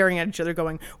like staring at each other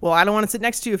going, well, I don't want to sit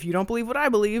next to you if you don't believe what I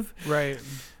believe. Right.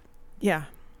 Yeah.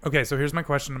 Okay, so here's my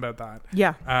question about that.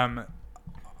 Yeah.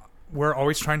 We're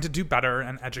always trying to do better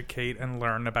and educate and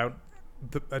learn about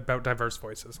diverse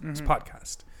voices in this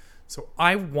podcast. So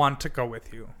I want to go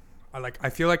with you.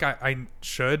 I feel like I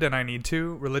should and I need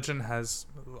to. Religion has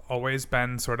always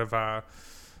been sort of a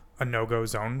no-go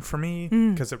zone for me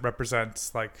because it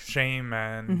represents like shame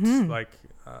and like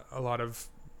a lot of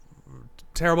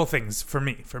terrible things for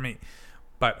me.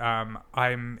 But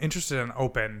I'm interested and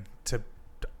open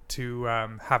to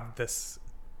have this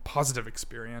positive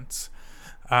experience.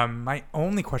 My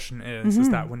only question is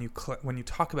that when you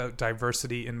talk about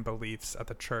diversity in beliefs at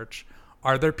the church,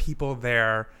 are there people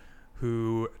there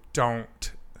who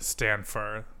don't stand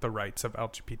for the rights of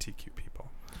LGBTQ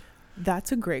people?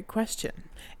 That's a great question.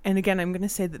 And again, I'm going to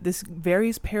say that this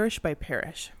varies parish by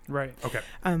parish. Right. Okay.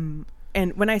 And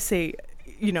when I say,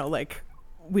 like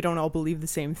we don't all believe the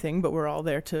same thing, but we're all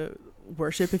there to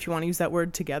worship, if you want to use that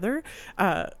word, together,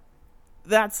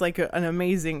 that's like an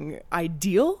amazing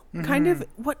ideal kind of.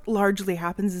 What largely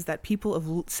happens is that people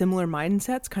of similar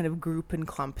mindsets kind of group and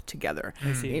clump together,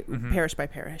 parish by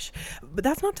parish. But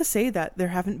that's not to say that there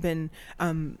haven't been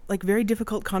like very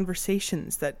difficult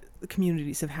conversations that the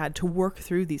communities have had to work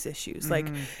through these issues. Like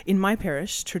in my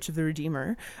parish, Church of the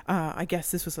Redeemer, I guess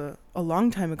this was a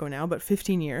long time ago now, but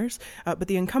 15 years, but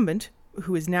the incumbent,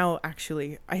 who is now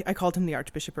actually, I called him the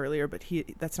Archbishop earlier, but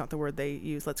that's not the word they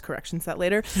use. Let's corrections that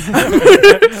later.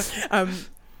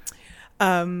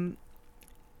 Had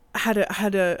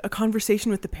a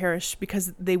conversation with the parish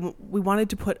because we wanted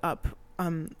to put up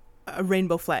a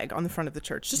rainbow flag on the front of the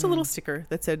church, just a little sticker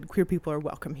that said queer people are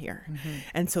welcome here.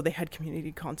 And so they had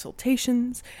community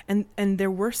consultations, and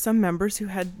there were some members who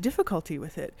had difficulty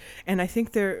with it. And I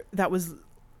think that was,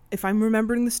 if I'm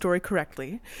remembering the story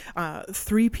correctly,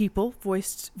 3 people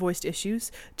voiced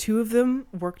issues. 2 of them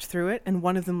worked through it, and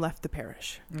 1 of them left the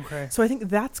parish. Okay. So I think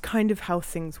that's kind of how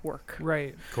things work.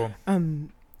 Right. Cool.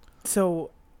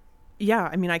 So, yeah,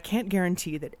 I mean, I can't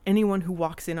guarantee that anyone who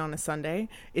walks in on a Sunday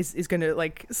is going to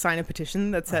like sign a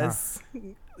petition that says,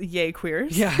 "Yay,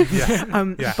 queers." Yeah.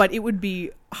 Yeah. But it would be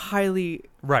highly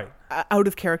Right. out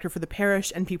of character for the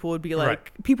parish, and people would be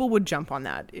like, people would jump on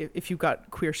that if you got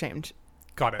queer shamed.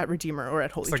 Got it. At Redeemer or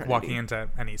at Holy It's like Trinity. walking into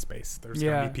any space. There's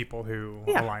going to be people who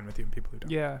align with you and people who don't.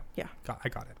 Yeah. I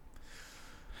got it.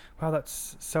 Wow,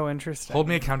 that's so interesting. Hold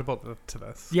me accountable to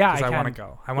this. Yeah, because I I want to can.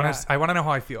 go. I want to know how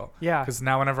I feel. Yeah. Because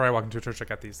now whenever I walk into a church, I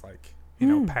get these like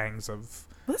pangs of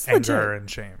That's anger legit. and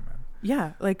shame.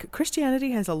 Yeah, like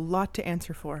Christianity has a lot to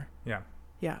answer for. Yeah.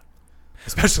 Yeah.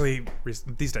 Especially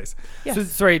these days. Yes. So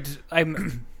sorry,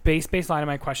 I'm baseline of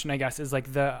my question, I guess, is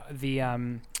like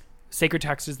the sacred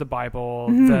text is the Bible.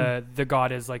 The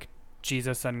God is like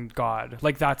Jesus and God.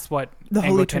 Like that's what The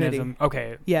Holy Anglicanism. Trinity.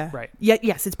 Okay. Yeah. Right. Yeah.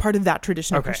 Yes, it's part of that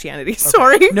tradition of Okay. Christianity.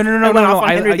 Sorry. No. I went off on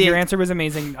Henry Your VIII. answer was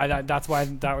amazing. That's why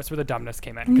that was where the dumbness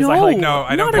came in. Because No, I like No,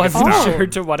 I don't not think at it's all. dumb. wasn't sure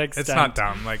to what extent. It's not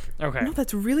dumb. Like Okay. No,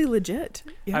 that's really legit.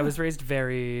 Yeah. I was raised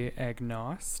very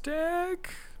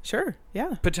agnostic, Sure.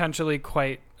 Yeah. potentially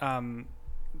quite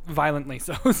violently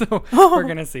so. So Oh. we're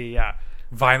gonna see. Yeah.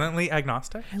 Violently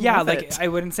agnostic? Yeah, love like it. I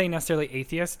wouldn't say necessarily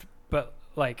atheist, but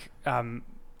like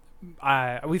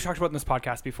we've talked about in this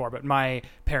podcast before, but my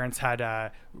parents had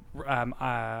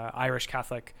Irish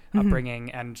Catholic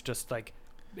upbringing, and just like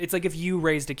it's like if you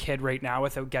raised a kid right now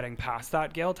without getting past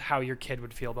that guilt, how your kid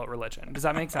would feel about religion. Does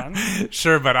that make sense?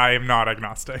 Sure, but I am not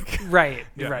agnostic. Right,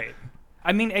 Yeah. right.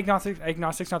 I mean,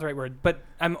 agnostic's not the right word, but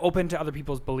I'm open to other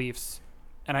people's beliefs,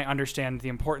 and I understand the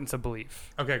importance of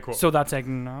belief. Okay, cool. So that's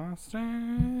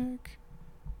agnostic.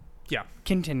 Yeah.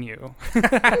 Continue.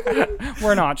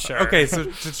 We're not sure. Okay, so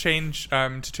to change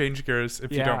gears,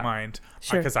 if you Yeah. don't mind,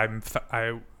 Sure. because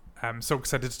I am so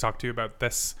excited to talk to you about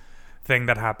this thing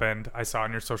that happened. I saw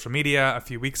on your social media a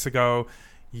few weeks ago.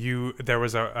 There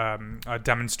was a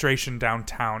demonstration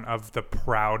downtown of the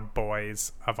Proud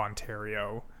Boys of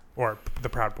Ontario, or the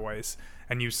Proud Boys,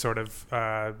 and you sort of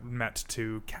met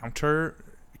to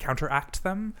counteract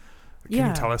them. Can Yeah.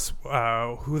 you tell us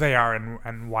who they are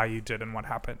and why you did and what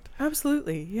happened?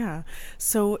 Absolutely, yeah.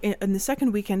 So in the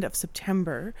second weekend of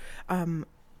September,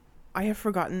 I have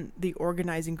forgotten the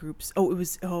organizing groups. It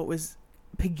was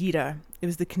Pegida. It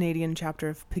was the Canadian chapter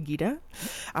of Pegida.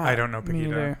 I don't know Me Pegida.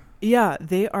 neither. Yeah,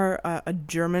 they are a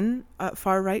German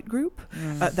far-right group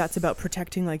that's about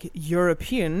protecting like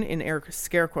European, in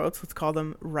scare quotes, let's call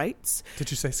them, rights. Did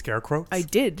you say scarecrows? I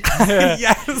did.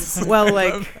 Yes. Well,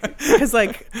 like, because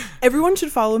like everyone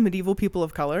should follow medieval people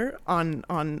of color on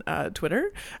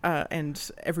Twitter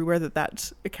and everywhere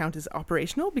that account is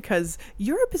operational, because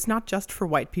Europe is not just for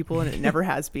white people, and it never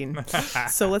has been.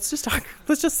 So let's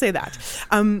just say that.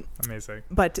 Amazing.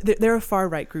 But they're a far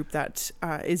right group that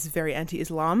is very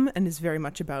anti-Islam and is very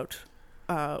much about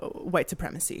white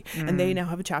supremacy. And they now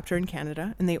have a chapter in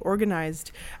Canada, and they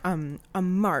organized a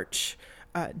march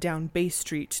down Bay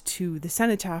Street to the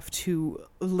Cenotaph to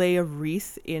lay a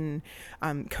wreath in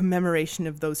commemoration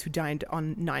of those who died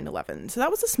on 9/11. So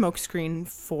that was a smokescreen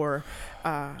for,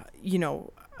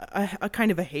 a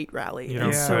kind of a hate rally. You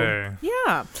don't Yeah. say.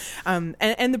 Yeah.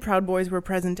 And the Proud Boys were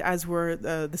present, as were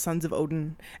the Sons of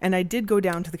Odin. And I did go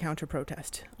down to the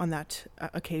counter-protest on that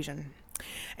occasion.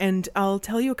 And I'll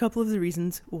tell you a couple of the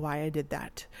reasons why I did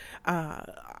that.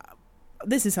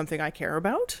 This is something I care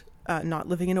about. Not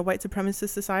living in a white supremacist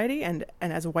society, and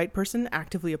as a white person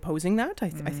actively opposing that. I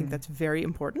think that's very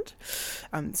important.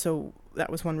 So that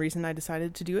was one reason I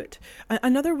decided to do it.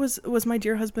 Another was my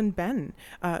dear husband, Ben,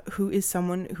 who is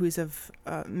someone who is of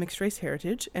mixed race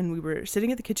heritage. And we were sitting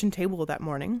at the kitchen table that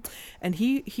morning, and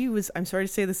he was, I'm sorry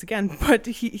to say this again, but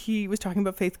he was talking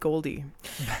about Faith Goldie.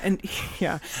 And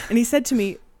and he said to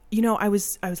me, I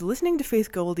was listening to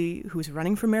Faith Goldie, who was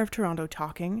running for mayor of Toronto,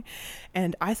 talking,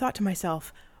 and I thought to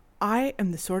myself, I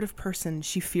am the sort of person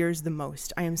she fears the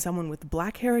most. I am someone with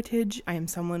black heritage. I am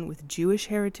someone with Jewish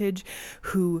heritage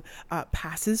who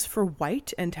passes for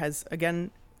white and has,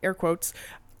 again, air quotes,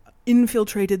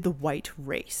 infiltrated the white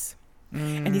race.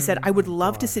 And he said, I would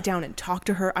love to sit down and talk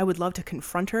to her. I would love to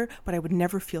confront her, but I would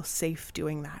never feel safe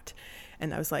doing that.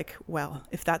 And I was like, well,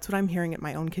 if that's what I'm hearing at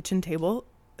my own kitchen table,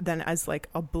 then as like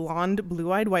a blonde,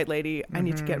 blue-eyed white lady, I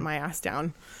need to get my ass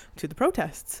down to the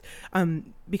protests,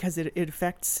 because it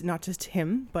affects not just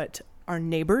him, but our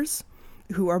neighbors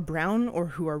who are brown or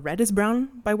who are read as brown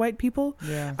by white people.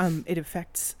 Yeah. It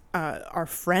affects our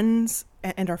friends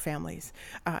and our families,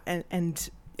 and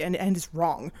is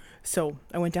wrong. So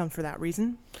I went down for that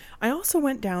reason. I also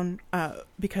went down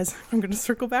because I'm going to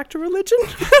circle back to religion.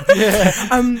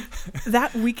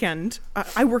 That weekend,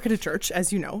 I work at a church,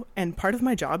 as you know, and part of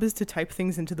my job is to type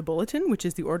things into the bulletin, which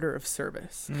is the order of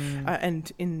service.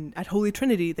 And at Holy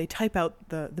Trinity, they type out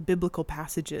the biblical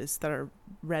passages that are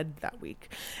read that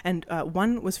week. And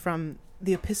one was from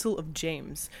the Epistle of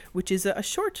James, which is a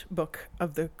short book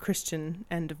of the Christian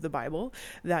end of the Bible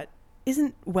that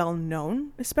isn't well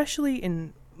known, especially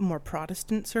in more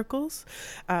Protestant circles.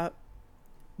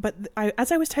 But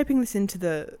as I was typing this into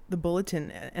the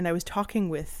bulletin, and I was talking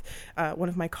with one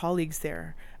of my colleagues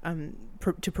there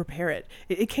to prepare it,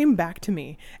 it came back to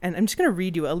me. And I'm just going to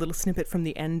read you a little snippet from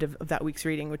the end of that week's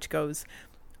reading, which goes,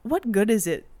 "What good is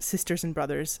it, sisters and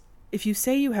brothers, if you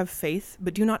say you have faith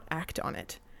but do not act on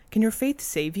it? Can your faith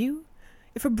save you?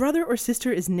 If a brother or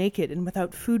sister is naked and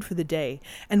without food for the day,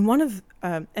 and one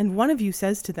of you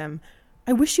says to them,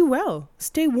 'I wish you well,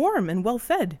 stay warm and well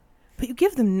fed,' but you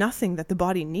give them nothing that the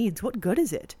body needs, what good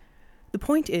is it? The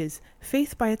point is,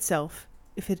 faith by itself,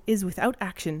 if it is without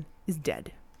action, is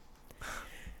dead."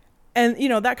 And,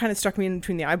 that kind of struck me in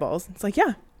between the eyeballs. It's like,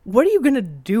 yeah, what are you going to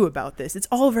do about this? It's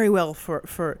all very well for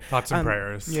Thoughts and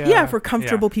prayers. for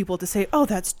comfortable people to say, oh,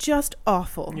 that's just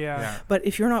awful. Yeah. But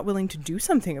if you're not willing to do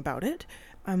something about it,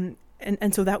 and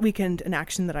so that weekend, an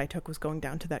action that I took was going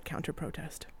down to that counter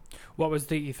protest. What was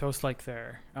the ethos like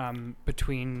there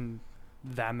between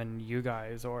them and you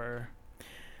guys? Or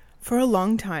For a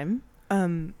long time,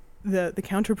 the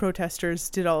counter protesters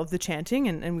did all of the chanting,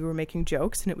 and we were making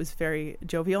jokes, and it was very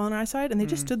jovial on our side, and they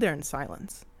just stood there in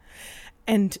silence.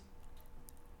 And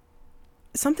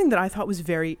something that I thought was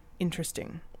very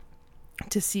interesting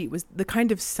to see was the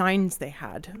kind of signs they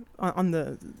had on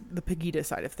the Pegida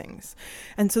side of things.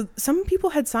 And so some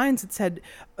people had signs that said,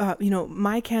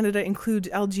 My Canada includes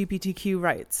LGBTQ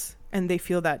rights. And they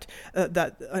feel that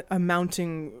a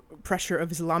mounting pressure of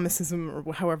Islamicism,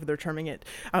 or however they're terming it,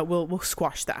 will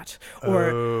squash that.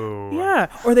 Or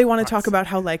or they want to talk about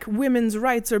how like women's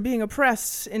rights are being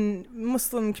oppressed in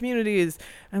Muslim communities.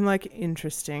 I'm like,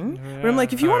 interesting. But I'm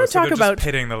like, if you want to talk about just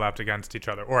pitting the left against each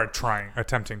other, or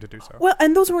attempting to do so. Well,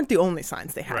 and those weren't the only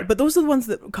signs they had, Right. but those are the ones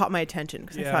that caught my attention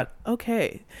because I Yeah. thought,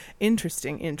 okay,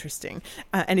 interesting.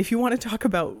 And if you want to talk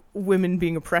about women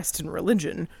being oppressed in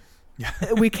religion,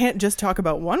 we can't just talk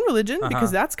about one religion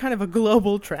because that's kind of a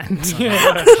global trend.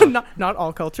 Not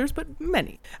all cultures, but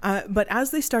many. But as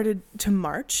they started to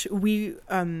march, we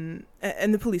and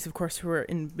the police, of course, who were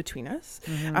in between us,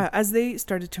 as they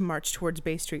started to march towards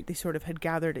Bay Street, they sort of had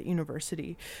gathered at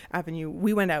University Avenue.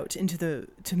 We went out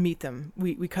to meet them.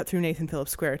 We cut through Nathan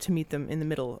Phillips Square to meet them in the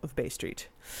middle of Bay Street,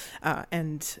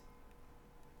 and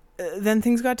then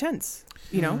things got tense.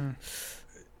 You know.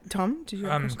 Tom, did you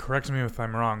have a question? Correct me if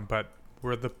I'm wrong, but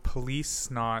were the police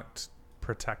not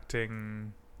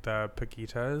protecting the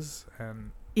Pegitas and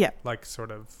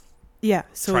sort of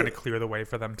So trying to clear the way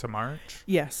for them to march?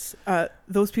 Yes.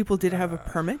 Those people did have a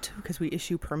permit because we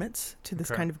issue permits to this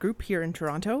kind of group here in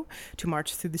Toronto to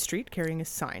march through the street carrying a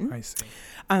sign. I see.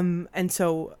 And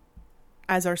so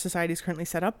as our society is currently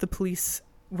set up, the police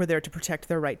were there to protect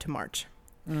their right to march.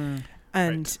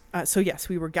 And so, yes,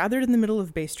 we were gathered in the middle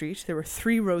of Bay Street. There were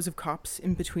 3 rows of cops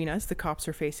in between us. The cops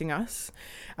are facing us.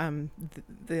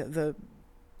 The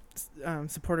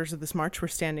supporters of this march were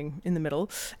standing in the middle.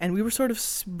 And we were sort of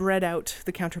spread out,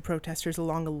 the counter-protesters,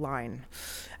 along a line.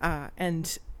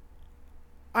 And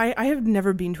I have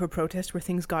never been to a protest where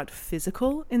things got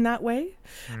physical in that way.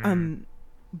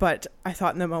 But I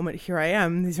thought in the moment, here I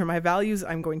am. These are my values.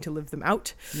 I'm going to live them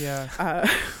out. Yeah.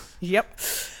 Yep.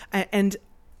 And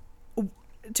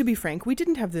to be frank, we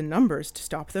didn't have the numbers to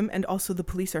stop them, and also the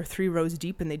police are 3 rows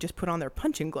deep, and they just put on their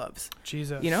punching gloves.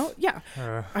 Jesus. You know? Yeah.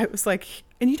 I was like,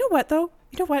 and you know what, though?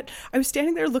 You know what? I was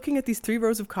standing there looking at these 3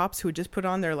 rows of cops who had just put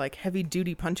on their, like,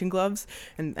 heavy-duty punching gloves,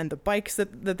 and the bikes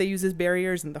that they use as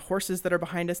barriers, and the horses that are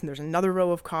behind us, and there's another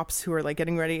row of cops who are, like,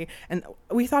 getting ready. And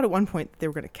we thought at one point they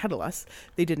were going to kettle us.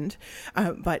 They didn't.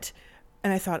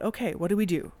 And I thought, okay, what do we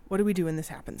do? What do we do when this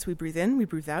happens? We breathe in, we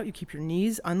breathe out, you keep your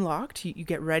knees unlocked, you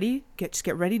get ready, just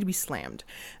get ready to be slammed.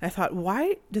 And I thought,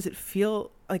 why does it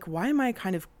feel like, why am I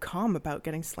kind of calm about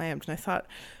getting slammed? And I thought,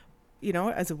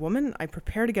 as a woman, I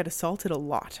prepare to get assaulted a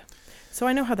lot. So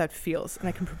I know how that feels, and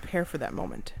I can prepare for that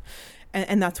moment.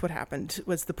 And that's what happened,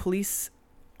 was the police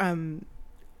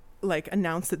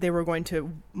announced that they were going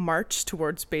to march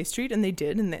towards Bay Street, and they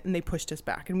did, and they pushed us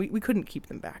back, and we couldn't keep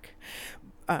them back.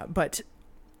 But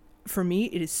for me,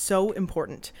 it is so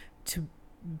important to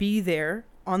be there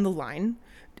on the line,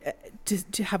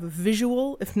 to have a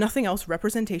visual, if nothing else,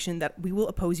 representation that we will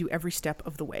oppose you every step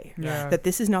of the way. Yeah. That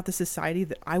this is not the society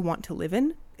that I want to live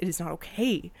in. It is not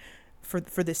okay for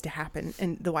this to happen.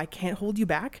 And though I can't hold you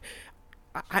back,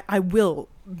 I will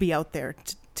be out there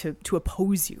to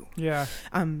oppose you. Yeah.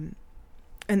 And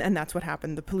that's what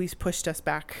happened. The police pushed us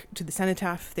back to the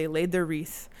cenotaph. They laid their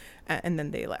wreath, and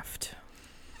then they left.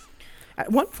 At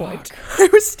one point, I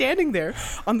was standing there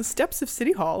on the steps of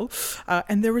City Hall,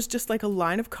 and there was just like a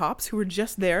line of cops who were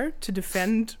just there to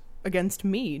defend against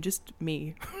me, just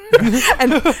me.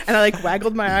 and I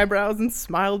waggled my eyebrows and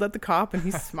smiled at the cop, and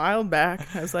he smiled back.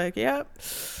 I was like, "Yeah,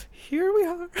 here we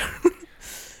are."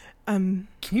 Can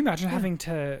you imagine having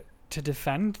to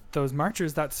defend those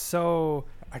marchers? That's so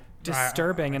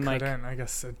disturbing. I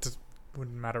guess it just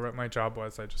wouldn't matter what my job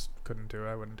was. I just couldn't do it.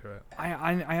 I wouldn't do it.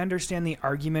 I understand the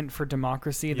argument for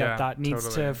democracy that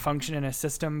needs to function in a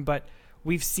system, but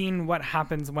we've seen what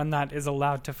happens when that is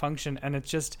allowed to function, and it's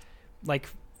just like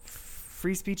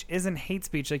free speech isn't hate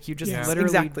speech. Like you just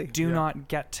literally do not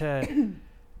get to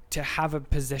have a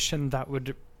position that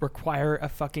would require a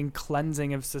fucking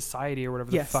cleansing of society or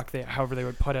whatever the fuck however they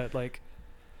would put it. Like,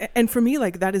 And for me,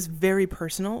 like, that is very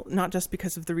personal, not just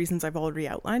because of the reasons I've already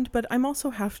outlined, but I'm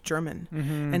also half German.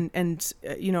 And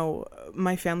you know,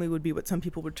 my family would be what some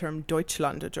people would term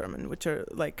Deutschlander German, which are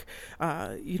like,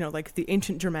 you know, like the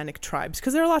ancient Germanic tribes,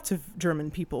 because there are lots of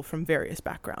German people from various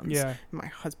backgrounds. Yeah. My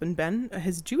husband, Ben,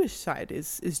 his Jewish side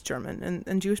is German,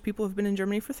 and Jewish people have been in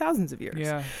Germany for thousands of years.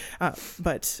 Yeah.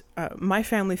 But my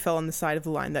family fell on the side of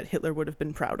the line that Hitler would have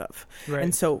been proud of. Right.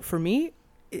 And so for me,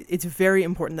 it's very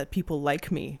important that people like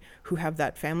me who have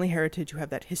that family heritage, who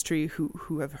have that history,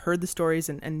 who have heard the stories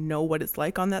and know what it's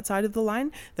like on that side of the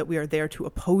line, that we are there to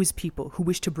oppose people who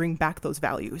wish to bring back those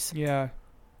values. Yeah.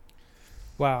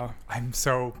 Wow. I'm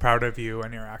so proud of you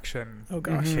and your action. Oh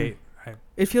gosh. Kate,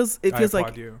 It feels I like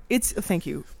applaud you. it's thank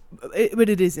you. But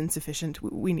it is insufficient.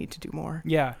 We need to do more.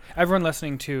 Yeah. Everyone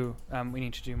listening too, we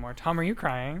need to do more. Tom, are you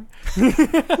crying?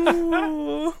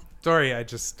 Sorry, I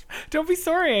just... Don't be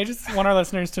sorry. I just want our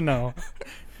listeners to know.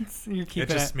 You're keeping It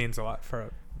just means a lot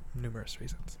for numerous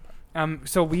reasons.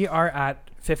 So we are at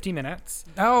 50 minutes.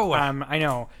 Oh, I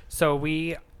know. So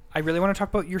I really want to talk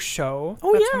about your show.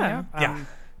 Oh, that's yeah. coming up. Yeah.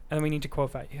 And then we need to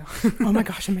quote at you. Oh my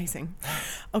gosh, amazing.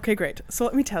 Okay, great. So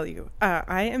let me tell you,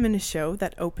 I am in a show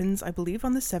that opens, I believe,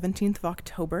 on the 17th of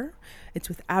October. It's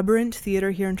with Aberrant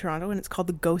Theatre here in Toronto, and it's called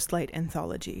the Ghostlight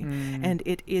Anthology. And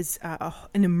it is an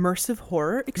immersive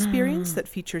horror experience that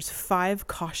features 5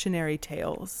 cautionary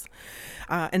tales.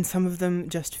 And some of them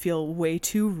just feel way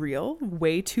too real,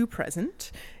 way too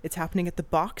present. It's happening at the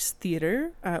Box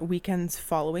Theatre weekends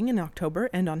following in October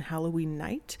and on Halloween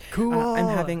night. Cool.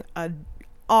 I'm having a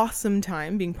awesome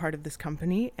time being part of this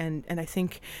company, and I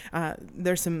think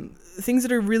there's some things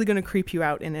that are really going to creep you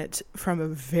out in it from a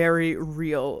very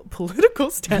real political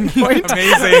standpoint.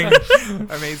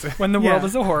 Amazing. When the world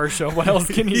is a horror show, what else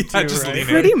can you do, just right? lean in.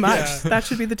 Pretty much. That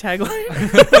should be the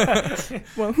tagline.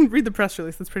 Well, read the press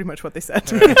release. That's pretty much what they said.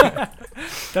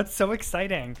 That's so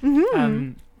exciting.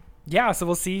 Mm-hmm. Yeah, so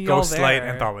we'll see you all there. Ghostlight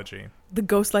Anthology The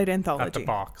Ghostlight at Anthology. the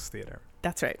Box Theatre.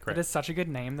 That's right. Great. It is such a good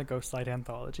name, the Ghostlight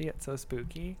Anthology. It's so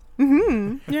spooky.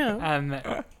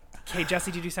 Yeah. Okay,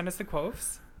 Jesse, did you send us the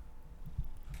quotes?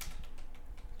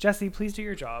 Jesse, please do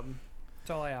your job.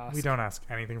 That's all I ask. We don't ask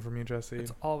anything from you, Jesse.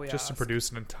 That's all we Just to ask. produce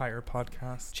an entire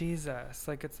podcast. Jesus,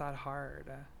 like it's that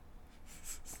hard.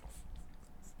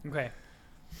 Okay.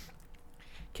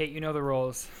 Kate, you know the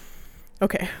rules.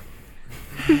 Okay.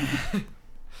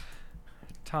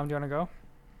 Tom, do you want to go?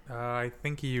 I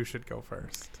think you should go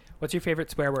first. What's your favorite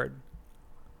swear word?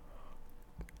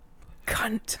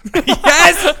 Cunt.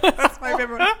 Yes! That's my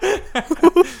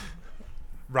favorite.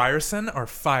 Ryerson or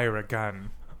fire a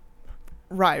gun?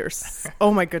 Ryerson.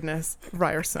 Oh my goodness.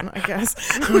 Ryerson, I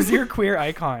guess. Who's your queer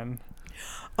icon?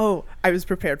 Oh, I was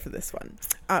prepared for this one.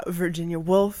 Virginia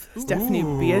Woolf, Stephanie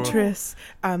Ooh. Beatrice,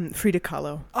 Frida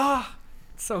Kahlo. Ah,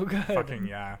 so good. Fucking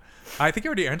yeah. I think I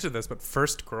already answered this, but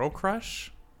first girl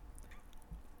crush?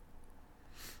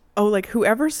 Oh, like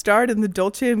whoever starred in the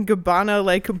Dolce & Gabbana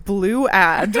like blue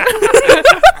ad.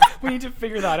 We need to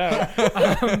figure that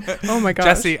out. Oh my gosh.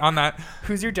 Jesse, on that.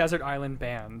 Who's your desert island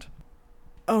band?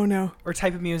 Oh no. Or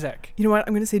type of music? You know what?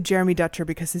 I'm going to say Jeremy Dutcher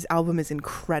because his album is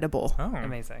incredible. Oh.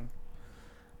 Amazing.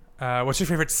 What's your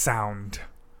favorite sound?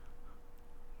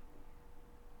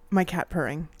 My cat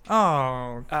purring.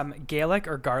 Oh. Gaelic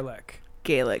or garlic?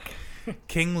 Gaelic.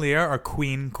 King Lear or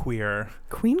Queen Queer?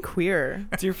 Queen Queer.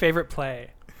 What's your favorite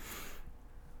play?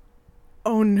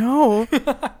 Oh no.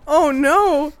 Oh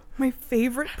no. My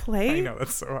favorite play? I know,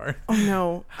 that's so hard. Oh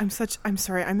no. I'm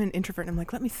sorry. I'm an introvert and I'm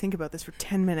like, let me think about this for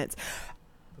 10 minutes.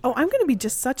 Oh, I'm going to be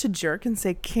just such a jerk and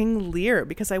say King Lear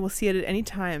because I will see it at any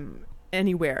time,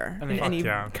 anywhere, in Fuck any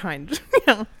yeah. kind.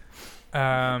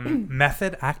 Yeah.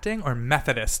 Method acting or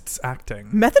Methodists acting?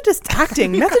 Methodist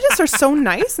acting. Methodists are so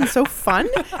nice and so fun,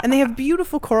 and they have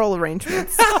beautiful choral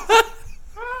arrangements.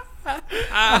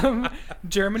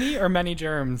 Germany or many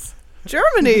germs?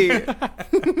 Germany.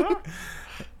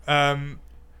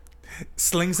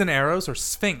 Slings and arrows or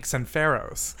Sphinx and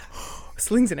pharaohs?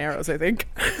 Slings and arrows, I think.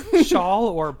 Shawl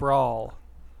or brawl?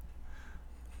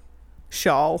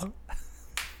 Shawl.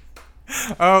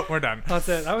 Oh, we're done. That's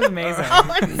it. That was amazing.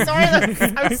 I'm sorry.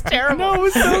 That was terrible. No, it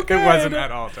was so good. It wasn't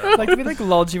at all terrible. Like we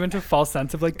lulled you into a false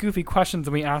sense of like goofy questions,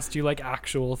 and we asked you like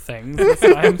actual things this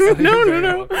time. So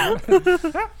no.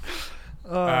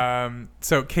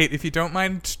 So Kate, if you don't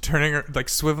mind turning, like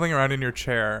swiveling around in your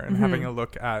chair and having a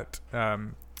look at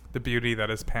the beauty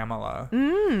that is Pamela,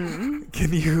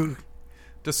 can you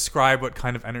describe what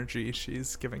kind of energy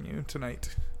she's giving you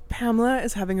tonight? Pamela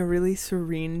is having a really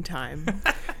serene time.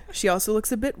 She also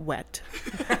looks a bit wet.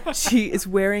 She is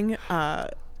wearing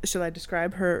shall I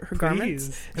describe her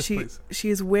garments? Yes, please. She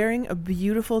is wearing a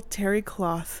beautiful terry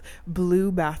cloth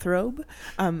blue bathrobe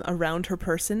around her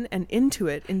person, and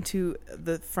into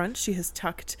the front, she has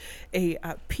tucked a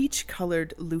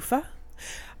peach-colored loofah.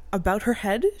 About her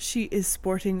head, she is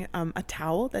sporting a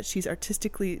towel that she's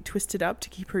artistically twisted up to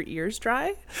keep her ears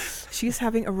dry. She's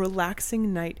having a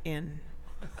relaxing night in.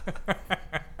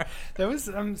 That was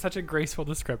such a graceful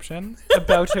description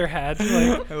about her head.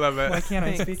 Like, I love it. why can't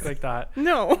Thanks. I speak like that?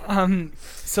 No.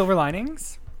 Silver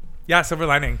linings? Yeah, silver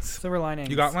linings. Silver linings.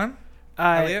 You got one,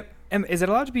 Elliot? Is it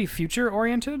allowed to be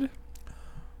future-oriented?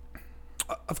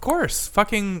 Of course.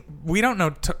 Fucking, we don't know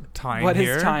time What is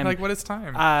here. time? Like, what is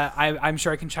time? I'm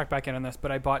sure I can check back in on this,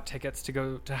 but I bought tickets to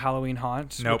go to Halloween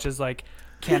Haunt, Nope. which is like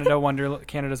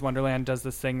Canada's Wonderland does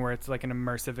this thing where it's like an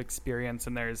immersive experience,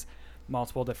 and there's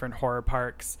multiple different horror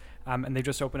parks, and they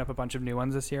just opened up a bunch of new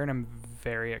ones this year, and I'm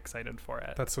very excited for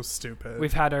it. That's so stupid.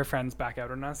 We've had our friends back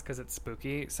out on us because it's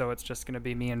spooky, so it's just going to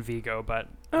be me and Vigo, but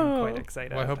I'm quite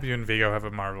excited. Well, I hope you and Vigo have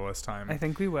a marvelous time. I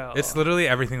think we will. It's literally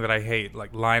everything that I hate,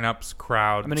 like lineups,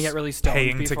 crowds. I'm going to get really stoned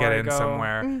paying to before get I in go.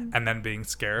 somewhere and then being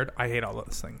scared. I hate all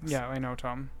those things. Yeah, I know,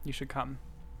 Tom. You should come.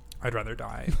 I'd rather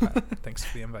die. But thanks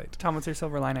for the invite. Tom, what's your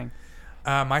silver lining?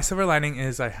 My silver lining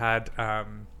is I had.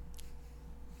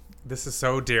 This is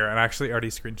so dear, and I actually already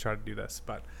screenshotted you this,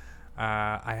 but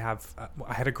I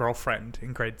had a girlfriend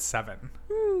in grade 7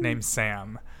 named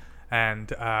Sam,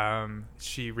 and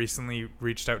she recently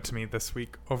reached out to me this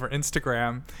week over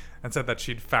Instagram and said that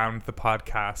she'd found the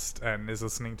podcast and is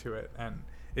listening to it and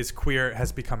is queer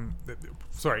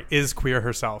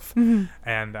herself,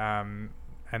 and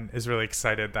is really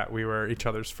excited that we were each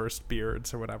other's first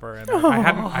beards or whatever. And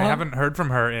I haven't heard from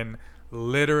her in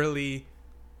literally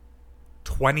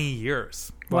 20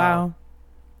 years. Wow.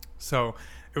 So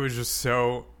it was just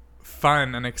so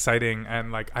fun and exciting,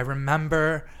 and like I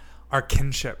remember our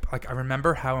kinship. Like I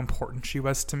remember how important she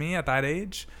was to me at that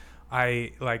age.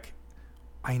 I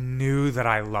knew that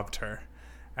I loved her,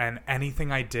 and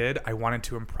anything I did, I wanted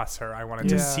to impress her. I wanted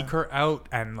to seek her out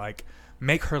and like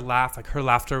make her laugh. Like her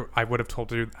laughter, I would have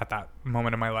told you at that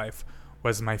moment in my life,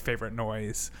 was my favorite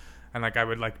noise. And like I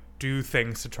would like do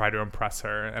things to try to impress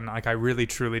her, and like I really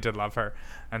truly did love her.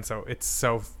 And so it's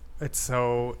so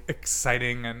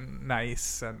exciting and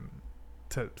nice, and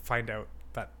to find out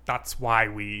that that's why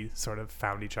we sort of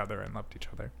found each other and loved each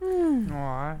other.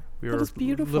 Aww. We That were is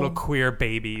beautiful. little queer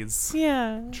babies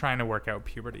Yeah. trying to work out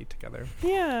puberty together.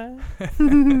 Yeah.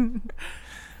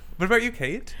 What about you,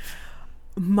 Kate?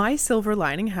 My silver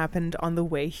lining happened on the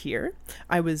way here.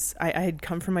 I had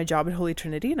come from my job at Holy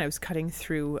Trinity, and I was cutting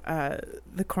through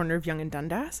the corner of Yonge and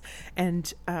Dundas.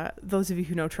 And those of you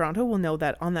who know Toronto will know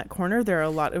that on that corner there are a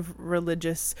lot of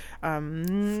religious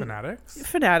fanatics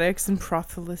and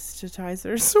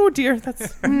proselytizers. Oh dear,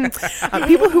 that's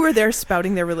people who are there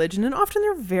spouting their religion, and often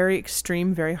they're very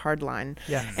extreme, very hard line.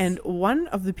 Yes. And one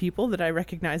of the people that I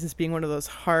recognize as being one of those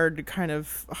hard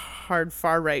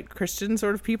far right Christian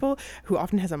sort of people who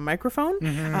often has a microphone,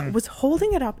 was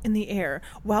holding it up in the air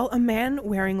while a man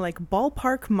wearing like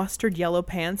ballpark mustard yellow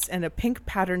pants and a pink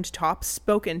patterned top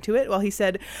spoke into it while he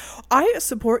said, "I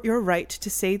support your right to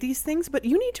say these things, but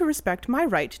you need to respect my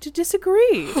right to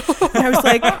disagree." And I was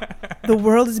like, the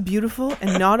world is beautiful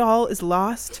and not all is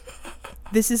lost.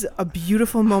 This is a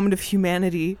beautiful moment of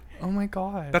humanity. Oh my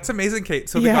God. That's amazing, Kate.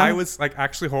 So the guy was like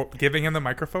actually giving him the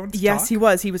microphone to Yes, talk? he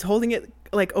was. He was holding it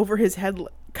like over his head,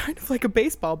 kind of like a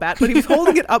baseball bat, but he was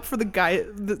holding it up for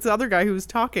this other guy who was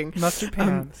talking. Mustard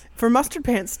Pants. For Mustard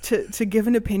Pants to give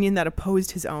an opinion that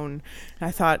opposed his own. And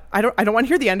I thought, I don't want to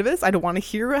hear the end of this. I don't want to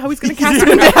hear how he's going to cast him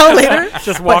into hell later.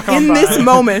 Just walk but on in by. this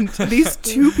moment, these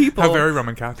two people. How very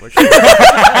Roman Catholic.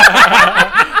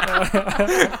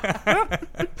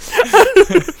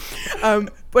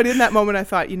 But in that moment, I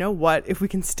thought, you know what? If we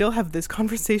can still have this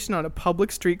conversation on a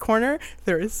public street corner,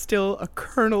 there is still a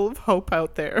kernel of hope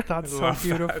out there. That's so love that.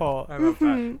 beautiful. I love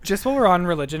that. Just while we're on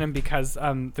religion, and because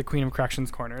the Queen of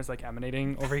Corrections corner is like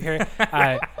emanating over here,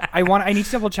 I need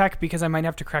to double check because I might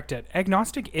have to correct it.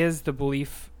 Agnostic is the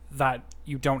belief that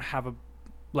you don't have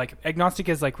agnostic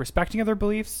is like respecting other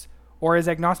beliefs, or is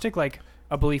agnostic like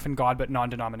a belief in God but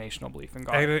non-denominational belief in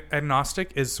God?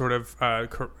 Agnostic is sort of,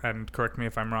 and correct me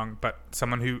if I'm wrong, but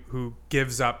someone who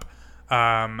gives up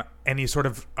any sort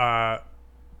of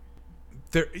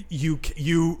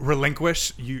you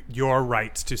relinquish your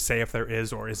rights to say if there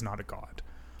is or is not a God.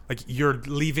 Like you're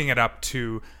leaving it up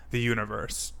to the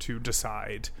universe to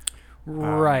decide.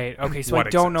 Right. Okay. So I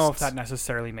what don't know if exists. that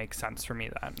necessarily makes sense for me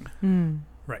then.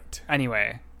 Right.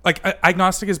 Anyway. Like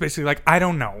agnostic is basically like I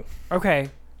don't know. Okay.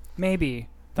 Maybe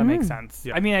that makes sense.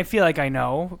 Yeah. I mean, I feel like I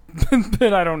know,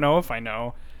 but I don't know if I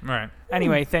know. Right.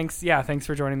 Anyway, thanks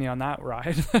for joining me on that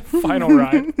ride. Final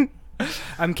ride.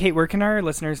 Kate, where can our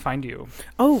listeners find you?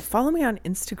 Oh, follow me on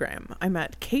Instagram. I'm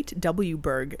at Kate W.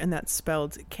 Berg, and that's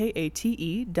spelled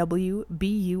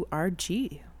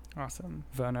KateWBurg. Awesome.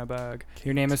 Vernaberg.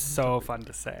 Your name is so fun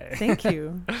to say. Thank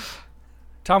you.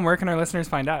 Tom, where can our listeners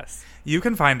find us? You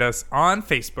can find us on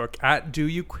Facebook at Do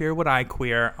You Queer What I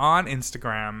Queer, on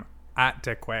Instagram at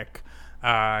Dickwick.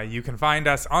 You can find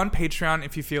us on Patreon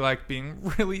if you feel like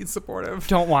being really supportive.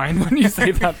 Don't whine when you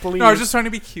say that, please. No, I was just trying to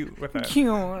be cute with it.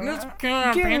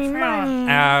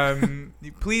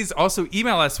 Please also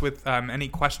email us with any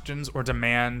questions or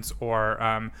demands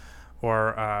or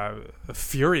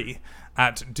fury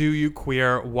at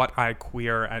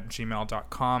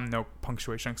doyouqueerwhatiqueer@gmail.com. No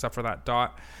punctuation except for that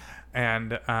dot.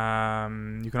 And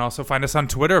you can also find us on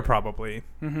Twitter probably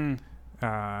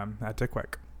at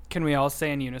Dickwick. Can we all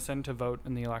say in unison to vote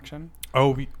in the election?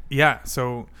 Oh, yeah.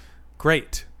 So,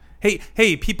 great.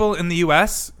 Hey, people in the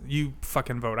U.S., you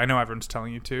fucking vote. I know everyone's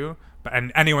telling you to,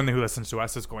 and anyone who listens to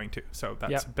us is going to. So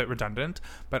that's a bit redundant.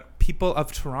 But people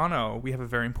of Toronto, we have a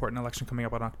very important election coming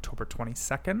up on October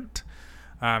 22nd.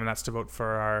 And that's to vote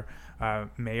for our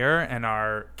mayor and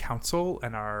our council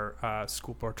and our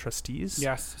school board trustees.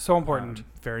 Yes, so important.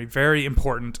 Very, very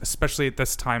important, especially at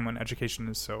this time when education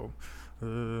is so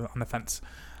on the fence.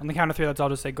 On the count of three, let's all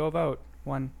just say, go vote.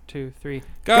 1, 2, 3.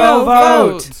 Go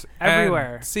vote!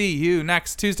 Everywhere. And see you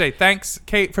next Tuesday. Thanks,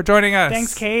 Kate, for joining us.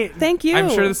 Thanks, Kate. Thank you. I'm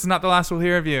sure this is not the last we'll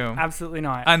hear of you. Absolutely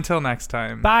not. Until next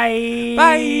time. Bye.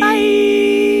 Bye.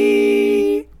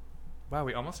 Bye. Wow,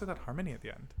 we almost did that harmony at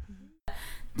the end.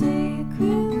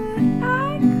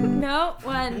 No,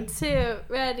 1, 2,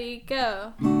 ready,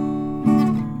 go.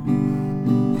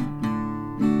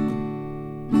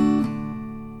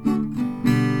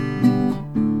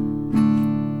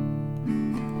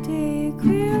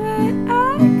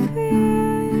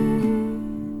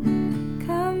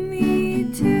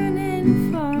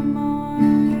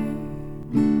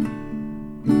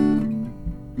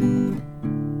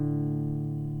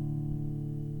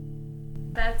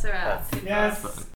 That's a wrap. Yes.